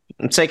prop.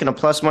 I'm taking a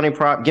plus money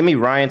prop. Give me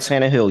Ryan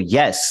Tannehill,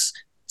 yes,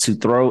 to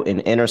throw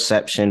an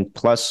interception,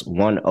 plus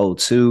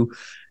 102.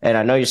 And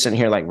I know you're sitting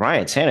here like,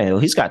 Ryan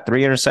Tannehill, he's got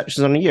 3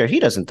 interceptions on the year. He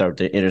doesn't throw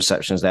the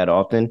interceptions that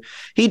often.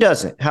 He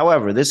doesn't.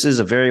 However, this is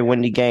a very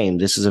windy game.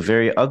 This is a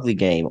very ugly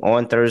game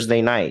on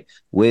Thursday night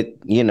with,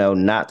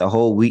 not the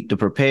whole week to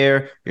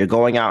prepare. You're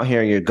going out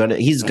here and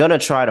he's going to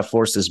try to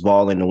force this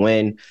ball in the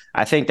win.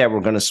 I think that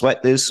we're going to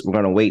sweat this. We're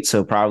going to wait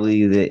till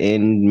probably the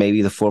end,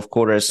 maybe the fourth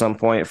quarter at some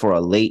point for a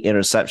late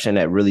interception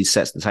that really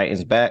sets the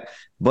Titans back.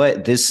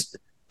 But this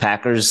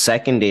Packers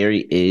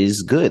secondary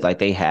is good. Like,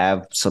 they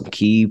have some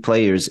key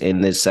players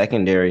in this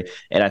secondary,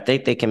 and I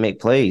think they can make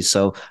plays.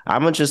 So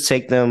I'm going to just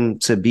take them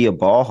to be a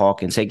ball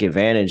hawk and take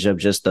advantage of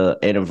just the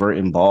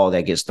inadvertent ball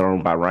that gets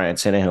thrown by Ryan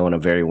Tannehill in a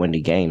very windy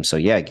game. So,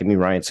 yeah, give me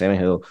Ryan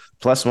Tannehill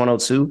plus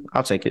 102.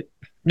 I'll take it.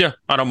 Yeah,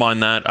 I don't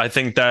mind that. I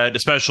think that,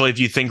 especially if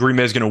you think Green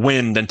Bay is going to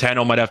win, then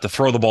Tannehill might have to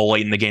throw the ball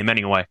late in the game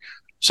anyway.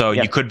 So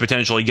you could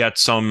potentially get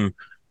some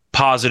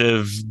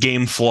positive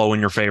game flow in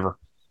your favor.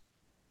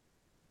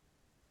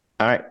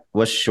 All right,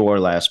 what's your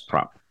last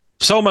prop?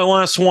 So my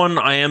last one,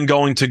 I am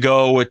going to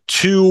go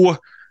to...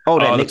 Oh,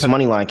 that Knicks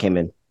money line came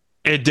in.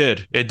 It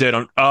did.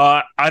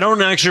 I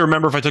don't actually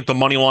remember if I took the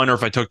money line or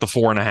if I took the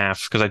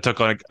 4.5,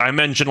 because I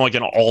mentioned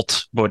an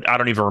alt, but I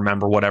don't even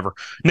remember. Whatever.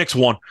 Knicks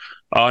won.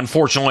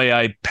 Unfortunately,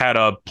 I had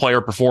a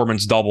player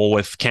performance double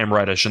with Cam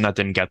Reddish, and that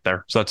didn't get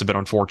there. So that's a bit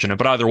unfortunate.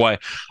 But either way,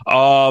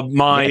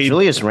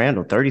 Julius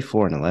Randle,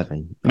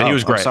 34-11. He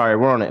was great. I'm sorry,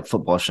 we're on a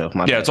football show.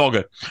 My bad. It's all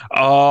good.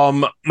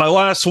 My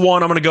last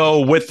one, I'm going to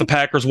go with the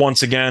Packers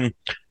once again,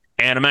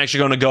 and I'm actually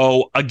going to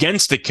go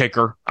against the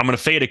kicker. I'm going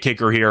to fade a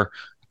kicker here.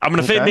 I'm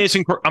going to fade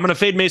Mason. I'm going to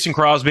fade Mason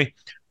Crosby.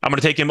 I'm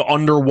going to take him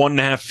under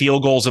 1.5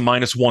 field goals at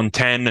minus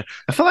 110.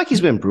 I feel like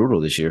he's been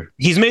brutal this year.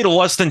 He's made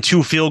less than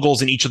 2 field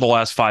goals in each of the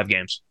last 5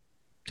 games.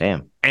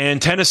 Damn.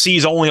 And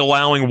Tennessee's only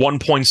allowing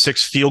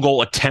 1.6 field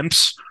goal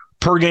attempts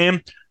per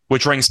game,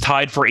 which ranks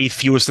tied for 8th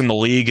fewest in the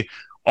league.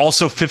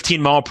 Also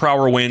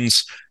 15-mile-per-hour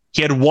winds.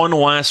 He had 1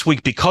 last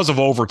week because of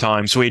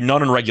overtime, so he had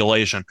none in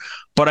regulation.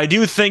 But I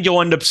do think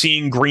you'll end up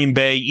seeing Green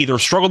Bay either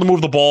struggle to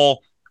move the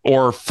ball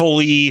or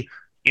fully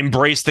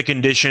embrace the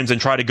conditions and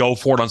try to go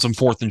for it on some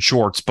 4th and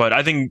shorts. But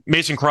I think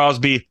Mason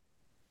Crosby,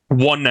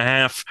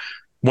 1.5,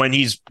 when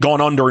he's gone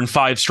under in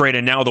 5 straight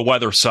and now the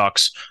weather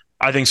sucks,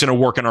 I think it's going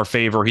to work in our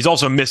favor. He's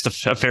also missed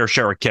a fair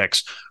share of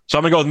kicks. So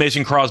I'm going to go with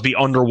Mason Crosby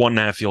under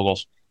 1.5 field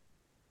goals.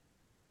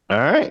 All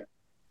right.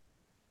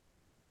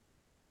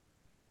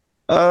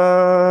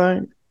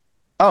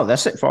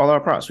 That's it for all our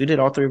props. We did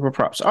all 3 of our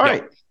props. All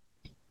right.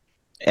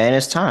 And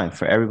it's time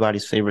for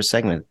everybody's favorite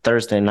segment,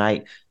 Thursday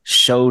Night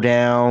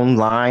Showdown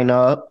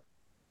lineup.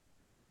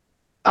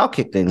 I'll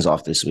kick things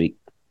off this week.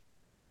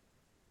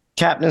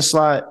 Captain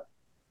slot.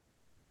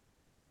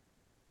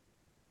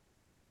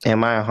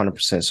 Am I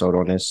 100% sold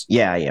on this?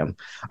 Yeah, I am.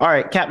 All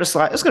right, captain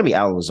slot. It's going to be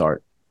Allen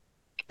Lazard.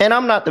 And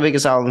I'm not the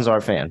biggest Allen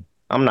Lazard fan.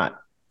 I'm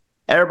not.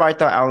 Everybody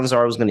thought Allen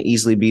Lazard was going to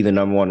easily be the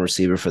number 1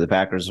 receiver for the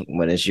Packers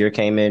when this year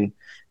came in.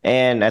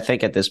 And I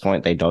think at this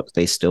point,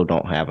 they still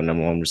don't have a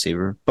number 1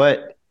 receiver.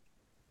 But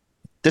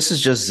this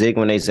is just zig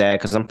when they zag,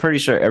 because I'm pretty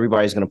sure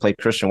everybody's going to play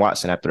Christian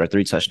Watson after a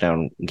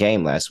 3-touchdown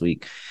game last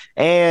week.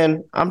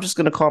 And I'm just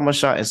going to call my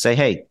shot and say,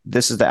 hey,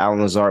 this is the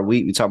Allen Lazard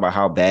week. We talk about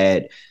how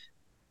bad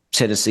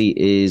Tennessee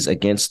is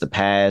against the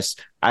pass.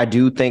 I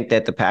do think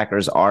that the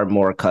Packers are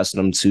more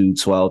accustomed to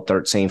 12,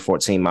 13,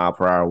 14 mile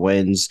per hour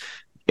winds.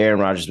 Aaron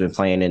Rodgers has been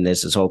playing in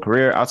this his whole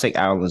career. I'll take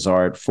Allen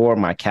Lazard for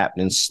my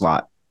captain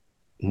slot.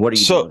 What are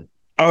you doing?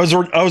 I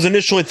was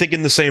initially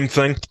thinking the same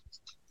thing,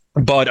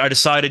 but I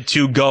decided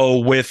to go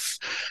with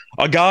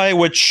a guy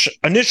which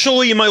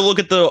initially you might look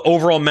at the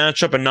overall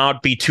matchup and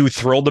not be too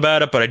thrilled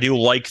about it, but I do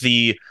like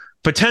the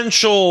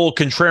potential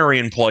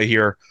contrarian play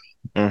here.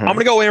 I'm going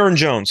to go Aaron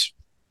Jones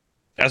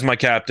as my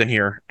captain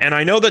here. And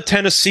I know that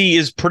Tennessee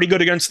is pretty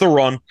good against the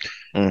run,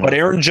 but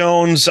Aaron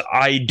Jones,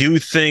 I do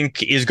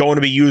think, is going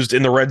to be used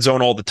in the red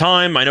zone all the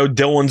time. I know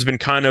Dylan's been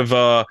kind of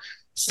a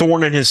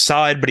thorn in his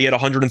side, but he had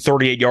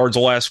 138 yards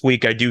last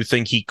week. I do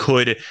think he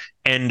could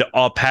end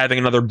up having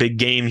another big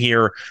game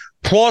here.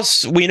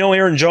 Plus, we know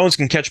Aaron Jones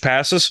can catch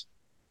passes,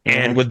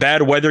 and with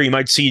bad weather, you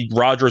might see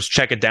Rodgers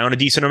check it down a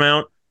decent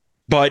amount.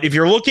 But if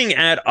you're looking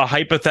at a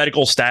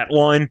hypothetical stat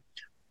line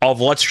of,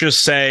 let's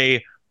just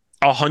say,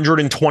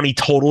 120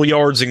 total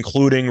yards,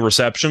 including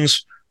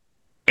receptions,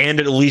 and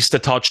at least a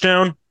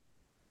touchdown,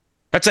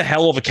 that's a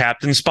hell of a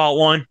captain spot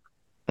line.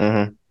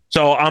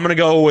 So I'm going to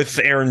go with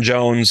Aaron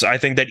Jones. I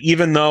think that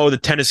even though the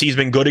Tennessee's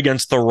been good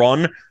against the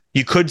run,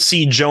 you could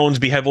see Jones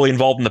be heavily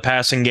involved in the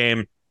passing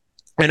game.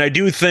 And I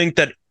do think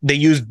that they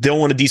used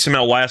Dylan a decent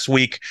amount last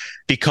week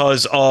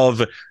because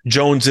of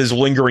Jones's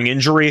lingering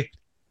injury.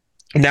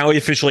 Now he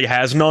officially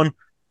has none.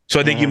 So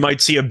I think you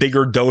might see a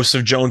bigger dose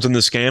of Jones in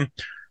this game.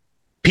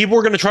 People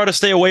are going to try to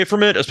stay away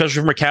from it, especially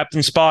from a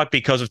captain spot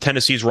because of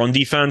Tennessee's run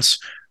defense.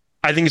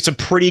 I think it's a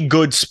pretty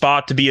good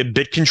spot to be a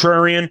bit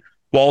contrarian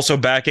while also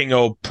backing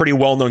a pretty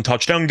well-known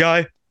touchdown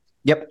guy.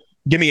 Yep.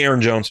 Give me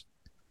Aaron Jones.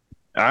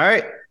 All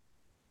right.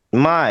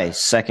 My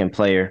second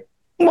player,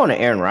 I'm going to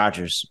Aaron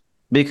Rodgers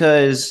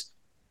because,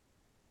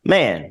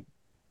 man,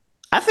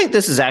 I think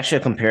this is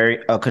actually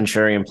a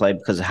contrarian play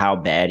because of how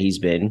bad he's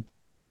been.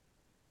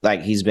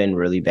 Like, he's been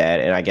really bad.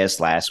 And I guess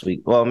last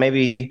week, well,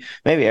 maybe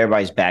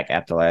everybody's back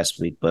after last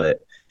week,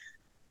 but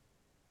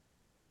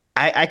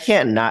I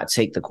can't not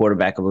take the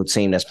quarterback of a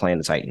team that's playing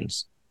the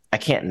Titans. I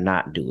can't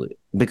not do it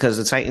because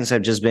the Titans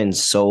have just been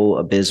so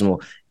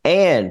abysmal.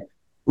 And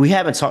we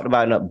haven't talked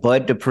about enough.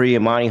 Bud Dupree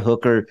and Monty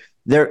Hooker,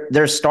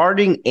 their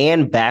starting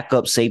and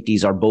backup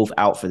safeties are both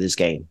out for this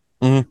game.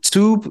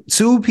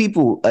 Two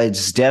people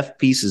as depth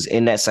pieces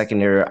in that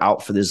secondary are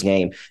out for this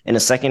game, and a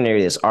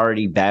secondary that's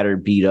already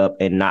battered, beat up,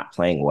 and not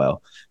playing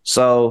well.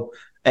 So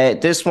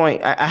at this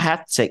point, I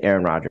have to take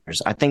Aaron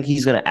Rodgers. I think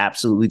he's going to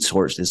absolutely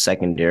torch this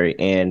secondary,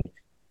 and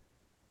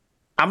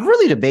I'm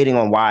really debating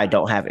on why I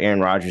don't have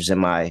Aaron Rodgers in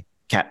my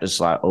captain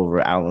slot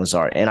over Allen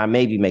Lazard, and I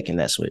may be making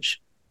that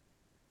switch.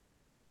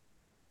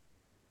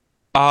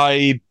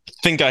 I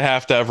think I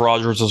have to have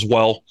Rodgers as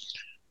well.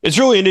 It's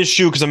really an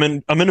issue because I'm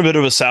in a bit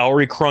of a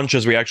salary crunch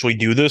as we actually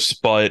do this,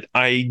 but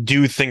I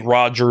do think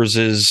Rodgers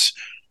is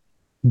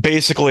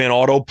basically an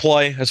auto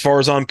play as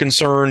far as I'm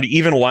concerned.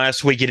 Even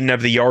last week, he didn't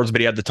have the yards,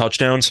 but he had the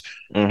touchdowns.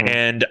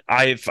 And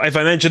if I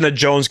mentioned that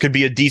Jones could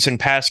be a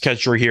decent pass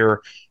catcher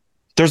here,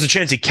 there's a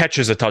chance he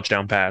catches a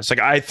touchdown pass. Like,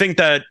 I think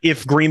that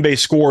if Green Bay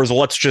scores,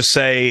 let's just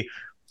say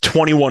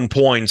 21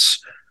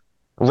 points,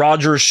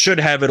 Rodgers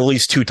should have at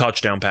least 2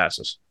 touchdown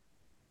passes.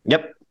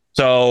 Yep.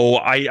 So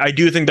I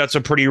do think that's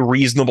a pretty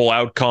reasonable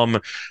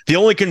outcome. The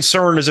only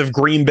concern is if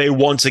Green Bay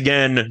once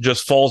again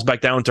just falls back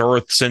down to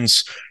earth,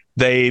 since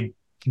they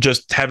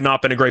just have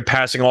not been a great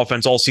passing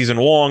offense all season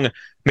long.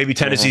 Maybe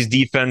Tennessee's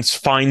defense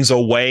finds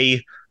a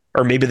way,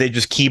 or maybe they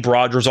just keep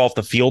Rodgers off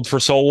the field for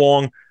so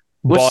long.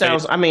 That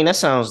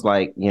sounds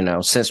like,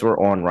 since we're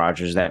on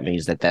Rodgers, that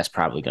means that's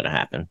probably going to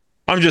happen.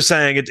 I'm just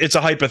saying it's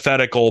a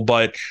hypothetical,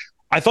 but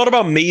I thought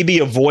about maybe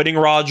avoiding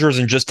Rodgers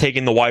and just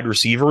taking the wide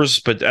receivers.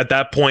 But at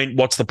that point,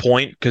 what's the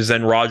point? Because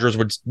then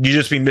you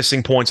just be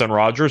missing points on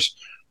Rodgers.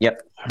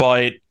 Yep.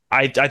 But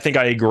I think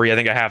I agree. I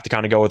think I have to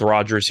kind of go with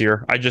Rodgers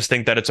here. I just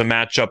think that it's a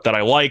matchup that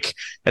I like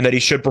and that he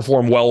should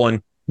perform well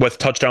in with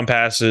touchdown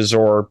passes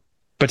or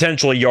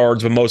potentially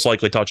yards, but most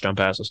likely touchdown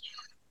passes.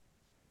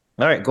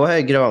 All right, go ahead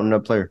and get out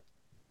another player.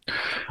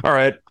 All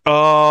right.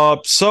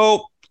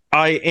 So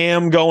I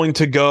am going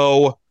to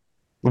go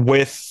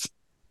with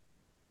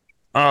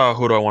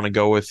who do I want to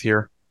go with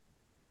here?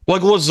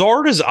 Like,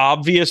 Lazard is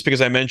obvious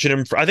because I mentioned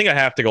him. I think I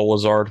have to go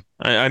Lazard.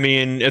 I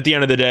mean, at the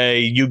end of the day,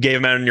 you gave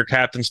him out in your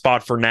captain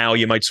spot for now.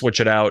 You might switch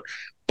it out,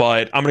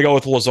 but I'm going to go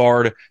with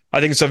Lazard. I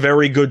think it's a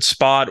very good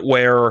spot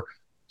where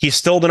he's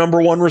still the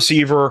number one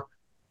receiver.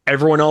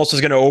 Everyone else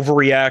is going to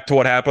overreact to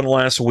what happened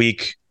last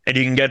week, and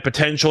you can get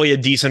potentially a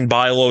decent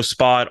buy low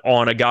spot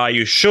on a guy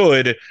who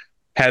should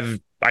have,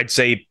 I'd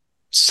say,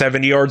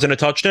 70 yards and a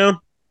touchdown.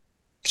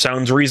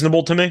 Sounds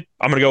reasonable to me.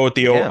 I'm going to go with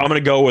I'm going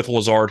to go with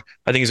Lazard.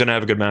 I think he's going to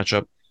have a good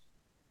matchup.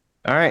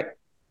 All right.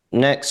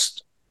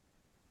 Next.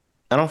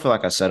 I don't feel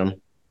like I said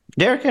him.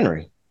 Derrick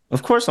Henry.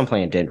 Of course I'm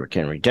playing Derrick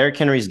Henry. Derrick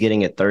Henry's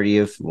getting a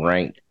 30th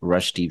ranked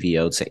rush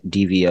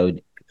DVOA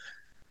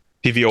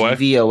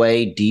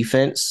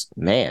defense.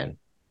 Man,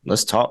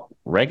 let's talk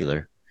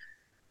regular.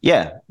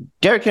 Yeah,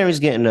 Derrick Henry's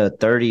getting a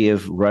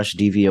 30th rush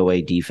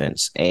DVOA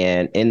defense.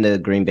 And in the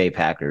Green Bay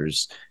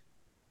Packers,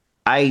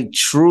 I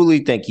truly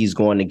think he's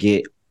going to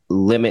get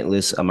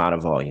limitless amount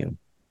of volume.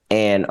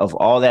 And of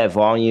all that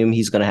volume,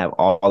 he's going to have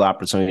all the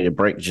opportunity to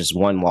break just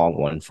one long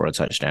one for a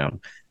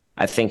touchdown.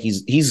 I think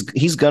he's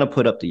going to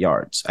put up the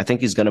yards. I think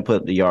he's going to put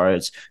up the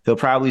yards. He'll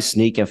probably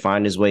sneak and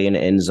find his way in the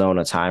end zone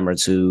a time or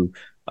two.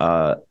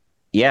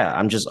 Yeah,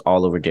 I'm just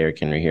all over Derrick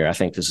Henry here. I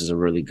think this is a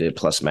really good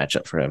plus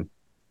matchup for him.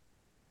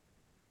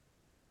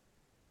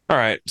 All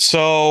right,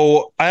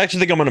 so I actually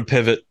think I'm going to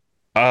pivot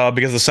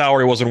because the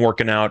salary wasn't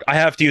working out. I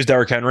have to use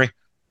Derrick Henry.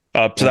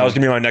 So that was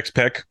going to be my next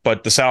pick,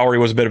 but the salary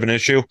was a bit of an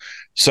issue.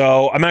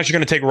 So I'm actually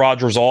going to take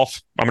Rodgers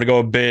off. I'm going to go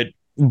a bit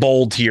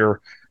bold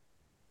here.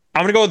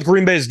 I'm going to go with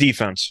Green Bay's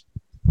defense.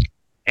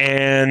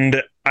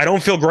 And I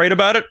don't feel great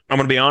about it. I'm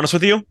going to be honest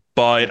with you,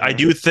 but I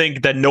do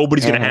think that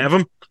nobody's going to have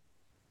him.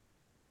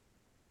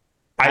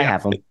 I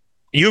have him.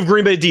 You have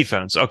Green Bay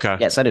defense. Okay.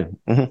 Yes, I do.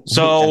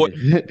 So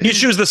you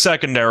choose the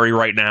secondary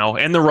right now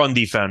and the run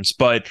defense.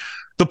 But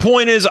the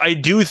point is, I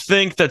do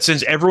think that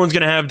since everyone's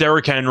going to have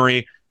Derrick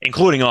Henry,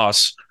 including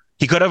us,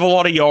 he could have a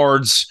lot of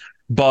yards,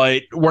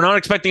 but we're not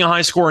expecting a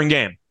high-scoring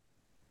game.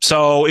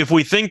 So if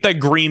we think that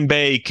Green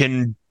Bay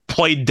can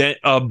play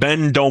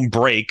bend, don't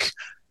break,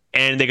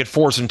 and they could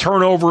force some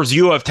turnovers,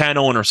 you have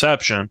Tano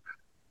interception.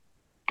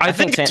 I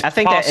think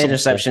that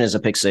interception is a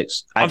pick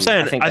six. I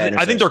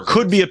think there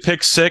could be a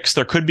pick six.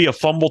 There could be a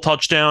fumble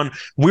touchdown.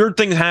 Weird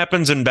thing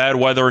happens in bad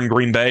weather in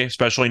Green Bay,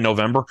 especially in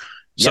November.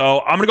 Yep.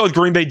 So I'm going to go with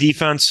Green Bay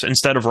defense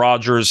instead of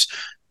Rodgers.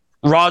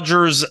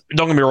 Rodgers,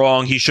 don't get me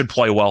wrong, he should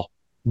play well,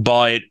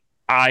 but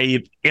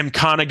I am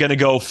kind of going to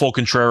go full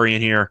contrarian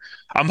here.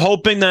 I'm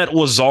hoping that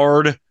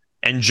Lazard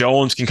and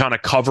Jones can kind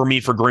of cover me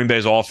for Green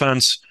Bay's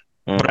offense,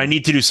 but I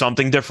need to do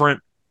something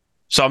different.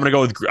 So I'm going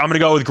to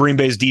go with Green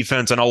Bay's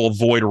defense, and I'll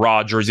avoid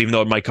Rodgers, even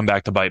though it might come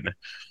back to bite me.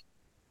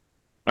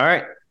 All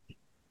right.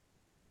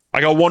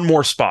 I got one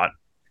more spot.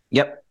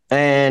 Yep.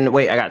 And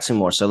wait, I got two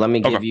more. So let me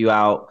give you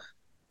out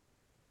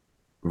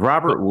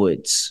Robert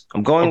Woods.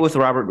 I'm going with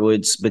Robert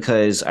Woods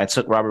because I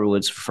took Robert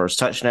Woods for first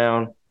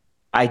touchdown.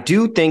 I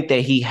do think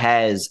that he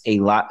has a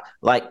lot,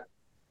 like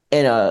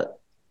in a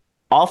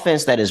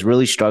offense that is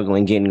really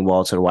struggling getting the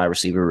ball to the wide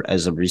receiver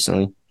as of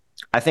recently.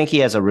 I think he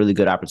has a really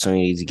good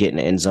opportunity to get in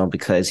the end zone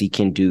because he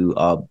can do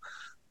a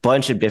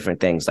bunch of different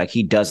things. Like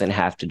he doesn't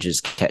have to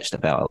just catch the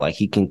ball. Like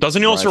he can.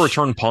 Doesn't he also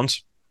return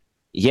punts?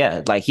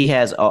 Yeah, like he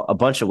has a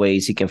bunch of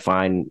ways he can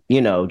find,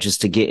 just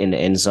to get in the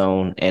end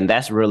zone. And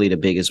that's really the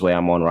biggest way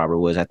I'm on Robert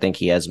Woods. I think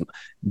he has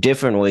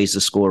different ways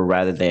to score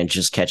rather than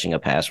just catching a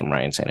pass from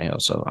Ryan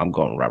Tannehill. So I'm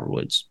going Robert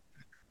Woods.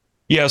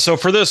 Yeah, so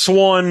for this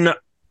one,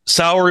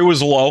 salary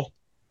was low,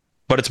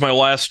 but it's my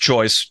last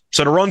choice.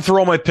 So to run through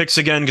all my picks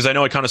again, because I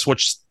know I kind of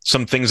switched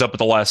some things up at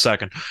the last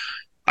second.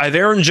 I have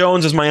Aaron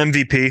Jones as my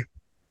MVP.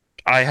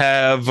 I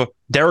have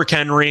Derrick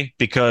Henry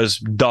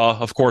because,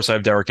 of course I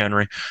have Derrick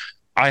Henry.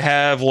 I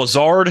have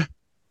Lazard,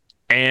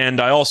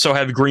 and I also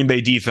have Green Bay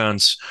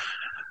defense.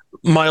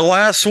 My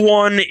last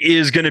one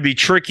is going to be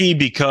tricky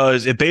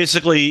because it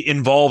basically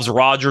involves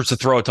Rodgers to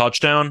throw a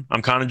touchdown.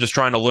 I'm kind of just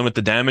trying to limit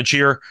the damage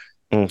here.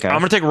 Okay. I'm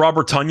going to take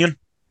Robert Tonyan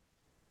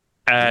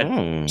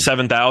at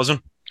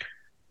 7,000.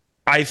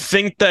 I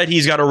think that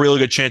he's got a really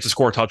good chance to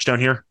score a touchdown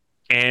here,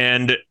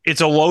 and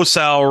it's a low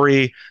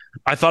salary.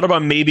 I thought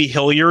about maybe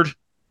Hilliard,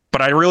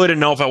 but I really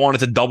didn't know if I wanted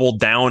to double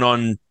down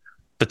on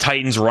the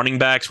Titans running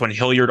backs when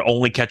Hilliard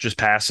only catches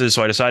passes,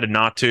 so I decided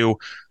not to.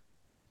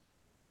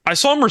 I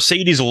saw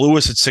Mercedes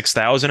Lewis at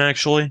 6,000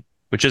 actually,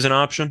 which is an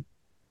option.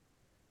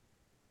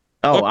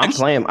 Oh, I'm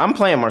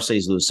playing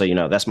Mercedes Lewis, so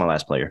that's my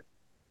last player.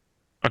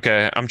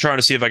 Okay, I'm trying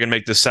to see if I can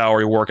make this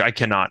salary work. I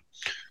cannot.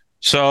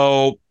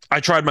 So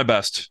I tried my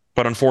best,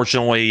 but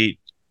unfortunately,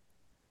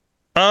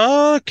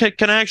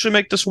 can I actually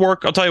make this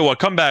work? I'll tell you what,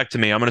 come back to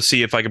me. I'm going to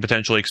see if I can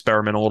potentially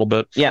experiment a little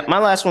bit. Yeah, my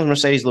last one's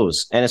Mercedes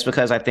Lewis, and it's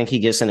because I think he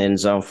gets an end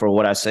zone for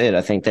what I said.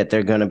 I think that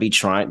they're going to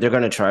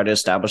try to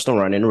establish the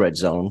run in the red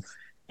zone,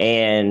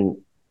 and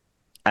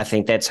I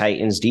think that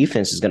Titans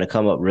defense is going to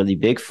come up really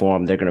big for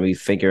him. They're going to be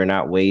figuring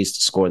out ways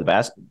to score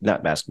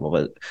not basketball,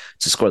 but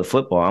to score the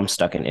football. I'm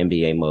stuck in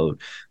NBA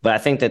mode, but I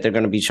think that they're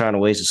going to be trying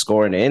ways to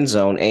score in the end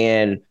zone,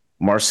 and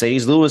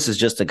Mercedes Lewis is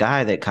just a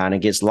guy that kind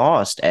of gets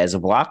lost as a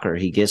blocker.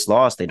 He gets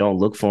lost. They don't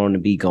look for him to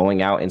be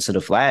going out into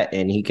the flat,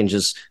 and he can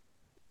just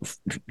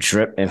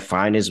drip and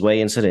find his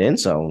way into the end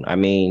zone. I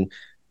mean,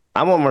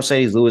 I'm on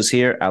Mercedes Lewis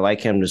here. I like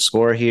him to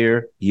score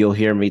here. You'll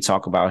hear me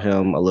talk about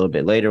him a little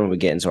bit later when we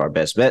get into our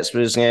best bets for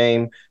this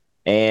game.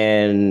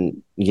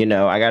 And,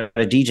 I got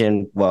a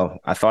DGen. Well,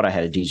 I thought I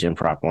had a DGen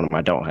prop on him.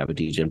 I don't have a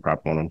DGen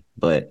prop on him,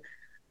 but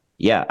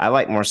yeah, I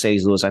like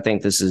Mercedes Lewis. I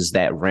think this is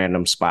that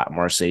random spot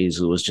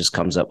Mercedes Lewis just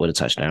comes up with a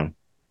touchdown.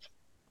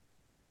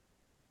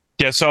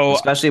 Yeah, so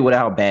especially with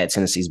how bad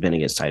Tennessee's been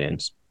against tight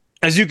ends.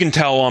 As you can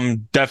tell,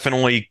 I'm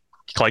definitely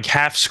like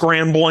half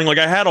scrambling. Like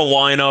I had a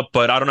lineup,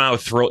 but I don't know how to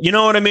throw. You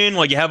know what I mean?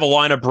 Like you have a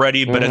lineup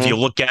ready, but as you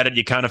look at it,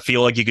 you kind of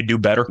feel like you could do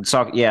better.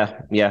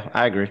 Yeah,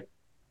 I agree.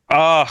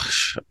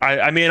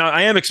 I mean,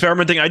 I am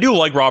experimenting. I do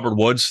like Robert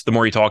Woods, the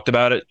more you talked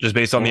about it, just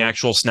based on the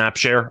actual snap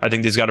share. I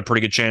think he's got a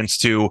pretty good chance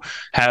to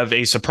have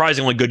a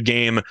surprisingly good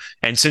game.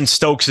 And since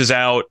Stokes is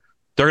out,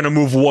 they're going to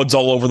move Woods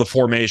all over the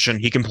formation.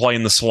 He can play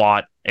in the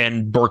slot,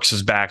 and Burks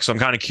is back. So I'm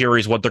kind of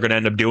curious what they're going to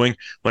end up doing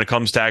when it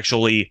comes to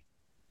actually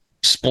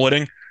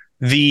splitting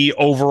the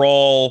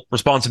overall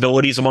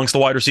responsibilities amongst the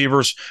wide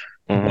receivers.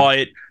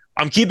 But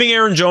I'm keeping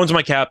Aaron Jones in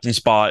my captain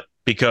spot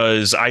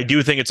because I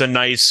do think it's a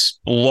nice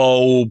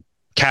low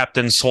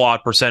captain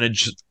slot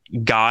percentage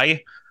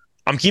guy.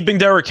 I'm keeping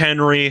Derrick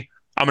Henry.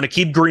 I'm going to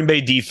keep Green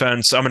Bay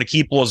defense. I'm going to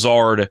keep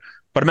Lazard,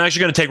 but I'm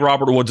actually going to take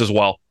Robert Woods as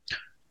well.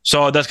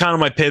 So that's kind of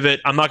my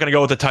pivot. I'm not going to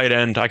go with the tight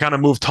end. I kind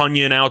of moved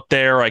Tunyon out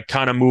there. I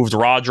kind of moved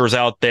Rodgers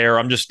out there.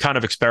 I'm just kind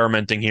of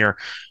experimenting here.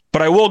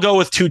 But I will go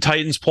with 2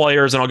 Titans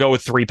players, and I'll go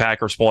with 3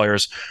 Packers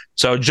players.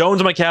 So Jones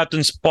in my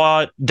captain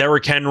spot,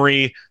 Derrick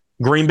Henry,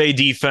 Green Bay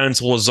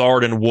defense,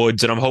 Lazard, and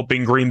Woods. And I'm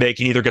hoping Green Bay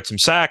can either get some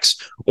sacks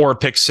or a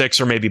pick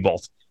 6 or maybe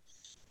both.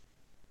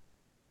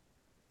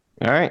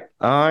 All right.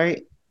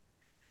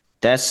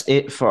 That's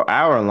it for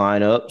our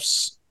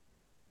lineups.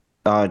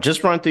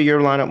 Just run through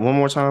your lineup one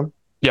more time.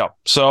 Yeah.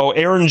 So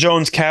Aaron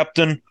Jones,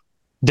 captain,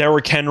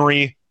 Derrick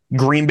Henry,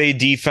 Green Bay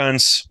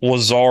defense,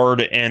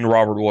 Lazard, and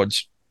Robert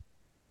Woods.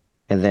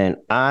 And then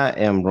I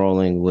am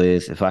rolling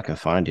with, if I can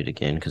find it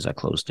again, because I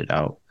closed it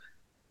out,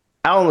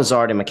 Allen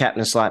Lazard in my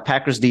captain slot,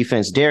 Packers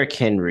defense, Derrick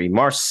Henry,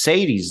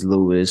 Mercedes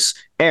Lewis,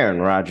 Aaron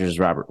Rodgers,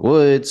 Robert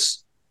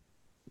Woods.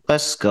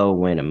 Let's go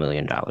win $1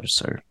 million,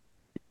 sir.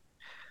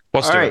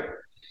 All right.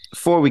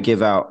 Before we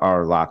give out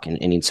our lock and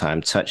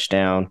anytime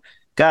touchdown,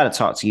 got to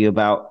talk to you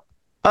about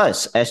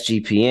us,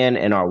 SGPN,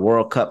 and our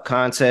World Cup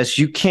contest.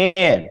 You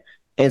can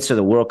enter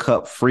the World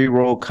Cup free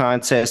roll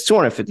contest,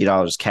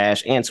 $250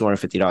 cash and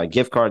 $250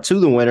 gift card to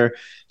the winner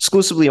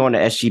exclusively on the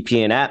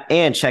SGPN app,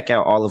 and check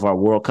out all of our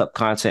World Cup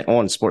content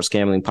on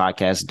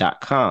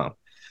sportsgamblingpodcast.com.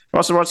 We're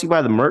also brought to you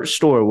by the merch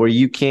store, where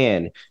you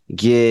can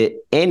get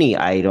any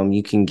item.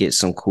 You can get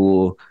some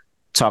cool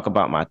Talk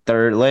About My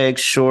Third Leg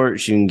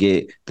shorts. You can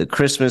get the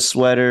Christmas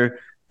sweater,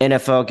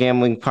 NFL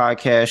Gambling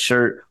Podcast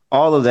shirt,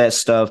 all of that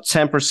stuff,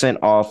 10%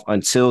 off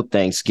until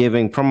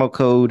Thanksgiving. Promo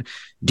code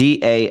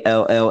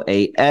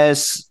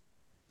DALLASSUCKS.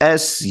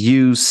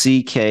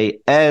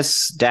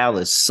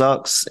 Dallas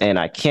sucks, and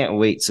I can't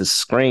wait to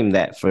scream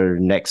that for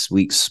next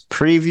week's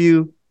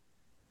preview.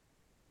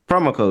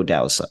 Promo code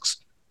Dallas sucks.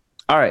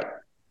 All right.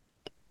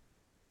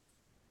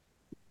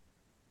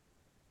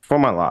 For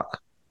my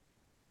lock,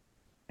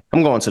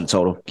 I'm going to the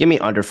total. Give me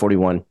under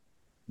 41.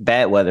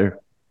 Bad weather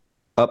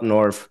up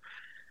north.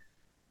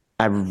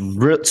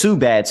 Two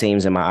bad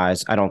teams in my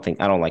eyes. I don't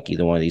like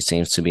either one of these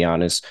teams, to be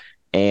honest.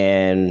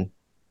 And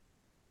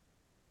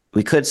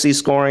we could see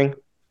scoring.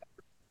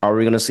 Are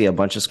we going to see a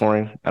bunch of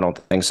scoring? I don't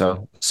think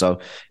so.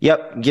 So,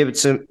 yep,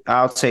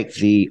 I'll take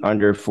the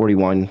under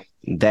 41.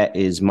 That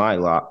is my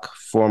lock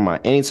for my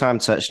anytime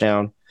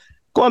touchdown.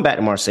 Going back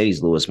to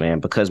Mercedes Lewis, man,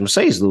 because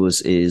Mercedes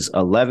Lewis is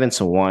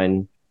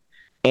 11-1.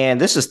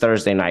 And this is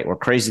Thursday night where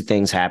crazy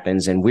things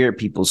happens and weird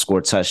people score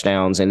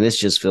touchdowns. And this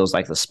just feels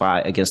like the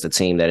spot against a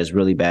team that is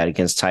really bad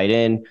against tight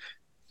end.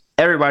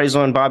 Everybody's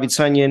on Bobby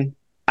Tunyon.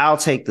 I'll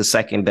take the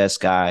second best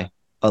guy.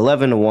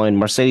 11-1.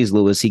 Mercedes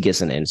Lewis, he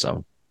gets an end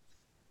zone.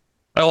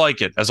 I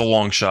like it as a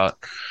long shot.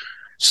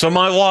 So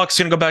my lock's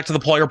going to go back to the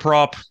player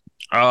prop.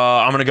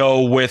 I'm going to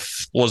go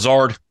with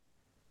Lazard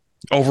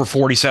over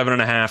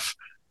 47.5.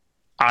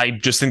 I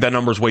just think that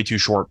number is way too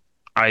short.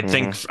 I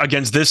think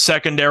against this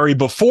secondary,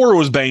 before it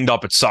was banged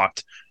up, it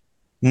sucked.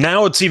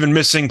 Now it's even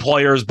missing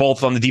players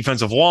both on the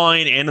defensive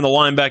line and in the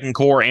linebacking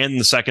core and in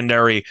the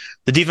secondary.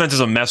 The defense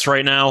is a mess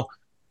right now.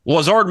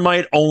 Lazard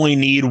might only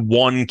need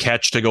one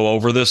catch to go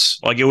over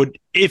this. Like, it would,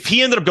 if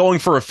he ended up going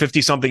for a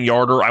 50-something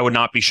yarder, I would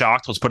not be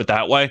shocked. Let's put it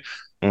that way.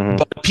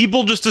 But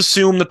people just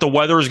assume that the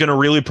weather is going to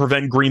really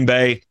prevent Green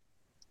Bay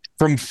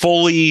from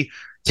fully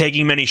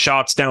taking many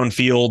shots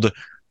downfield.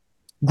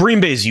 Green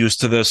Bay's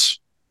used to this.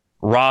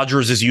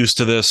 Rodgers is used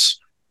to this.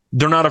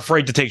 They're not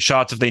afraid to take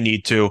shots if they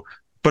need to.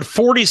 But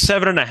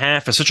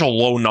 47.5 is such a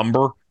low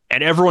number,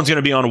 and everyone's going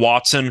to be on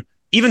Watson.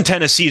 Even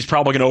Tennessee is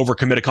probably going to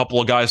overcommit a couple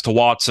of guys to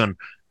Watson.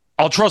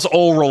 I'll trust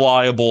all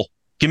reliable.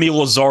 Give me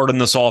Lazard in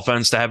this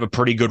offense to have a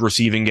pretty good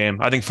receiving game.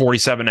 I think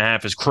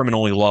 47.5 is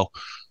criminally low.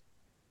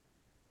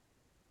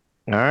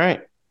 All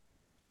right.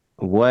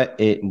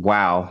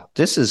 Wow.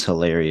 This is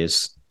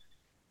hilarious.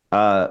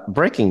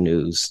 Breaking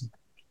news.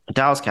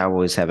 Dallas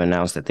Cowboys have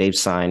announced that they've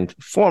signed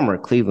former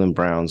Cleveland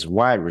Browns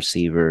wide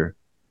receiver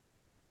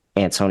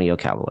Antonio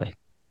Callaway.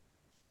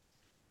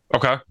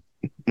 Okay.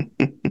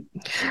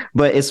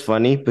 But it's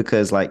funny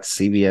because, like,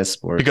 CBS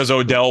Sports, because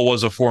Odell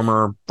was a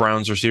former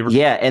Browns receiver.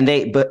 Yeah, and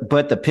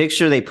but the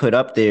picture they put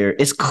up there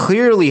is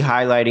clearly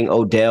highlighting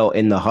Odell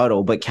in the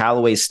huddle, but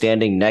Callaway's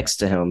standing next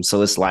to him.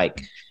 So it's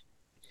like,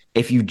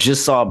 if you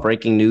just saw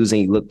breaking news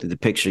and you looked at the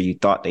picture, you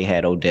thought they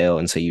had Odell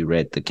until you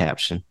read the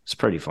caption. It's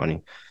pretty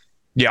funny.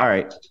 Yeah. All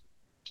right.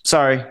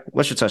 Sorry.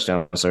 What's your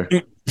touchdown, sir?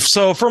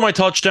 So for my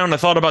touchdown, I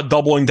thought about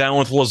doubling down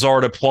with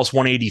Lazard at plus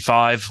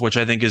 185, which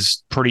I think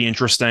is pretty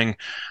interesting.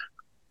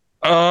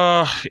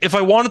 If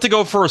I wanted to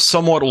go for a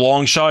somewhat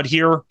long shot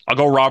here, I'll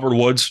go Robert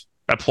Woods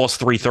at plus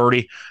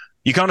 330.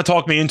 You kind of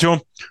talked me into him.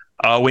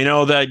 We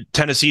know that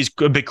Tennessee's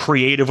a bit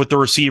creative with the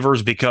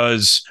receivers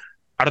because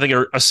I don't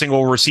think a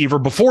single receiver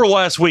before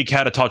last week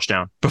had a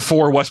touchdown,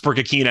 before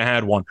Westbrook-Akina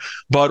had one.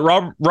 But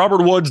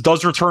Robert Woods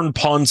does return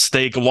punts.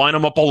 They line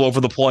him up all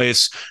over the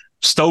place.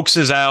 Stokes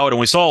is out, and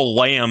we saw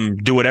Lamb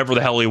do whatever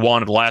the hell he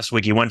wanted last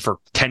week. He went for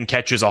 10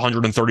 catches,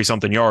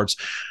 130-something yards.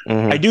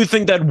 I do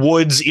think that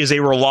Woods is a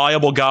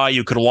reliable guy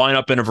you could line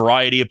up in a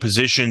variety of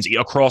positions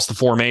across the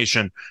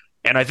formation,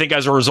 and I think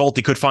as a result,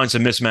 he could find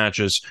some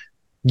mismatches.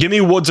 Give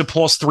me Woods at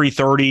plus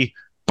 330.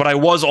 But I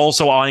was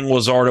also eyeing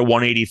Lazard at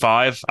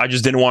 185. I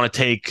just didn't want to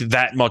take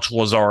that much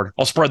Lazard.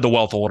 I'll spread the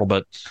wealth a little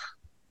bit.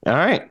 All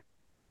right.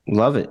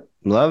 Love it.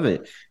 Love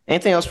it.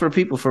 Anything else for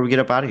people before we get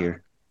up out of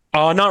here?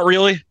 Not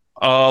really.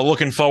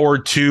 Looking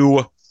forward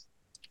to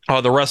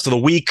the rest of the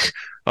week.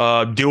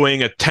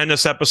 Doing a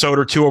tennis episode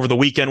or two over the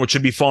weekend, which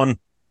should be fun.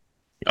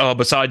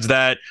 Besides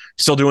that,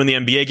 still doing the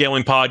NBA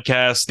Gambling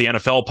podcast, the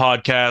NFL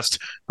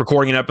podcast,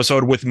 recording an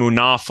episode with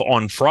Munaf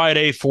on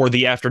Friday for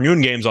the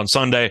afternoon games on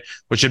Sunday,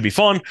 which should be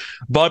fun.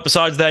 But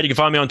besides that, you can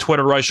find me on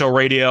Twitter, Rice Show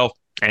Radio.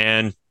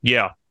 And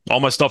yeah, all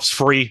my stuff's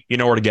free. You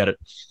know where to get it.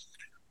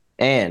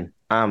 And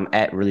I'm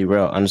at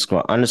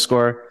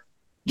 @reallyreal__,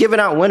 giving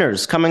out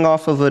winners coming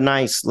off of a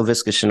nice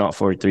Laviska Shenault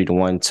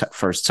 43-1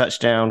 first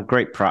touchdown.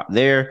 Great prop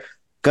there.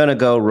 Gonna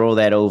go roll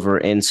that over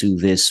into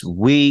this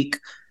week.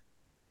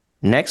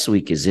 Next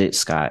week is it,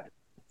 Scott.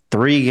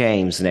 3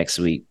 games next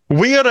week.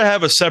 We got to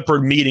have a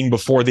separate meeting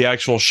before the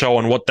actual show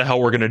on what the hell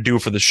we're going to do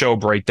for the show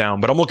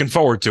breakdown, but I'm looking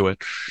forward to it.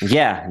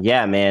 Yeah,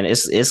 man.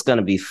 It's going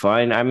to be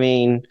fun. I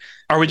mean...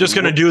 Are we just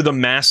going to do the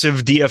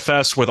massive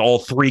DFS with all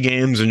 3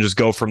 games and just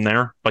go from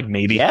there? Like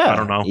maybe? Yeah, I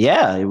don't know.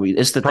 Yeah,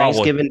 it's the Probably.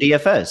 Thanksgiving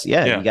DFS.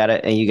 Yeah,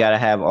 you got to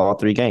have all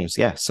 3 games.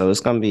 Yeah, so it's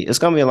going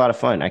to be a lot of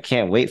fun. I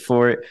can't wait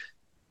for it.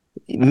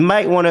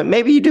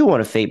 Maybe you do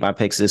want to fade my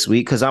picks this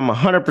week because I'm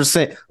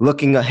 100%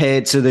 looking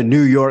ahead to the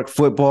New York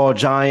Football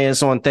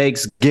Giants on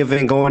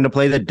Thanksgiving going to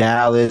play the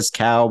Dallas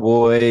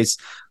Cowboys.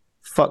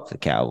 Fuck the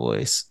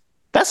Cowboys.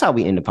 That's how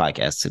we end the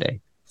podcast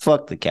today.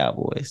 Fuck the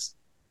Cowboys.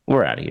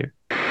 We're out of here.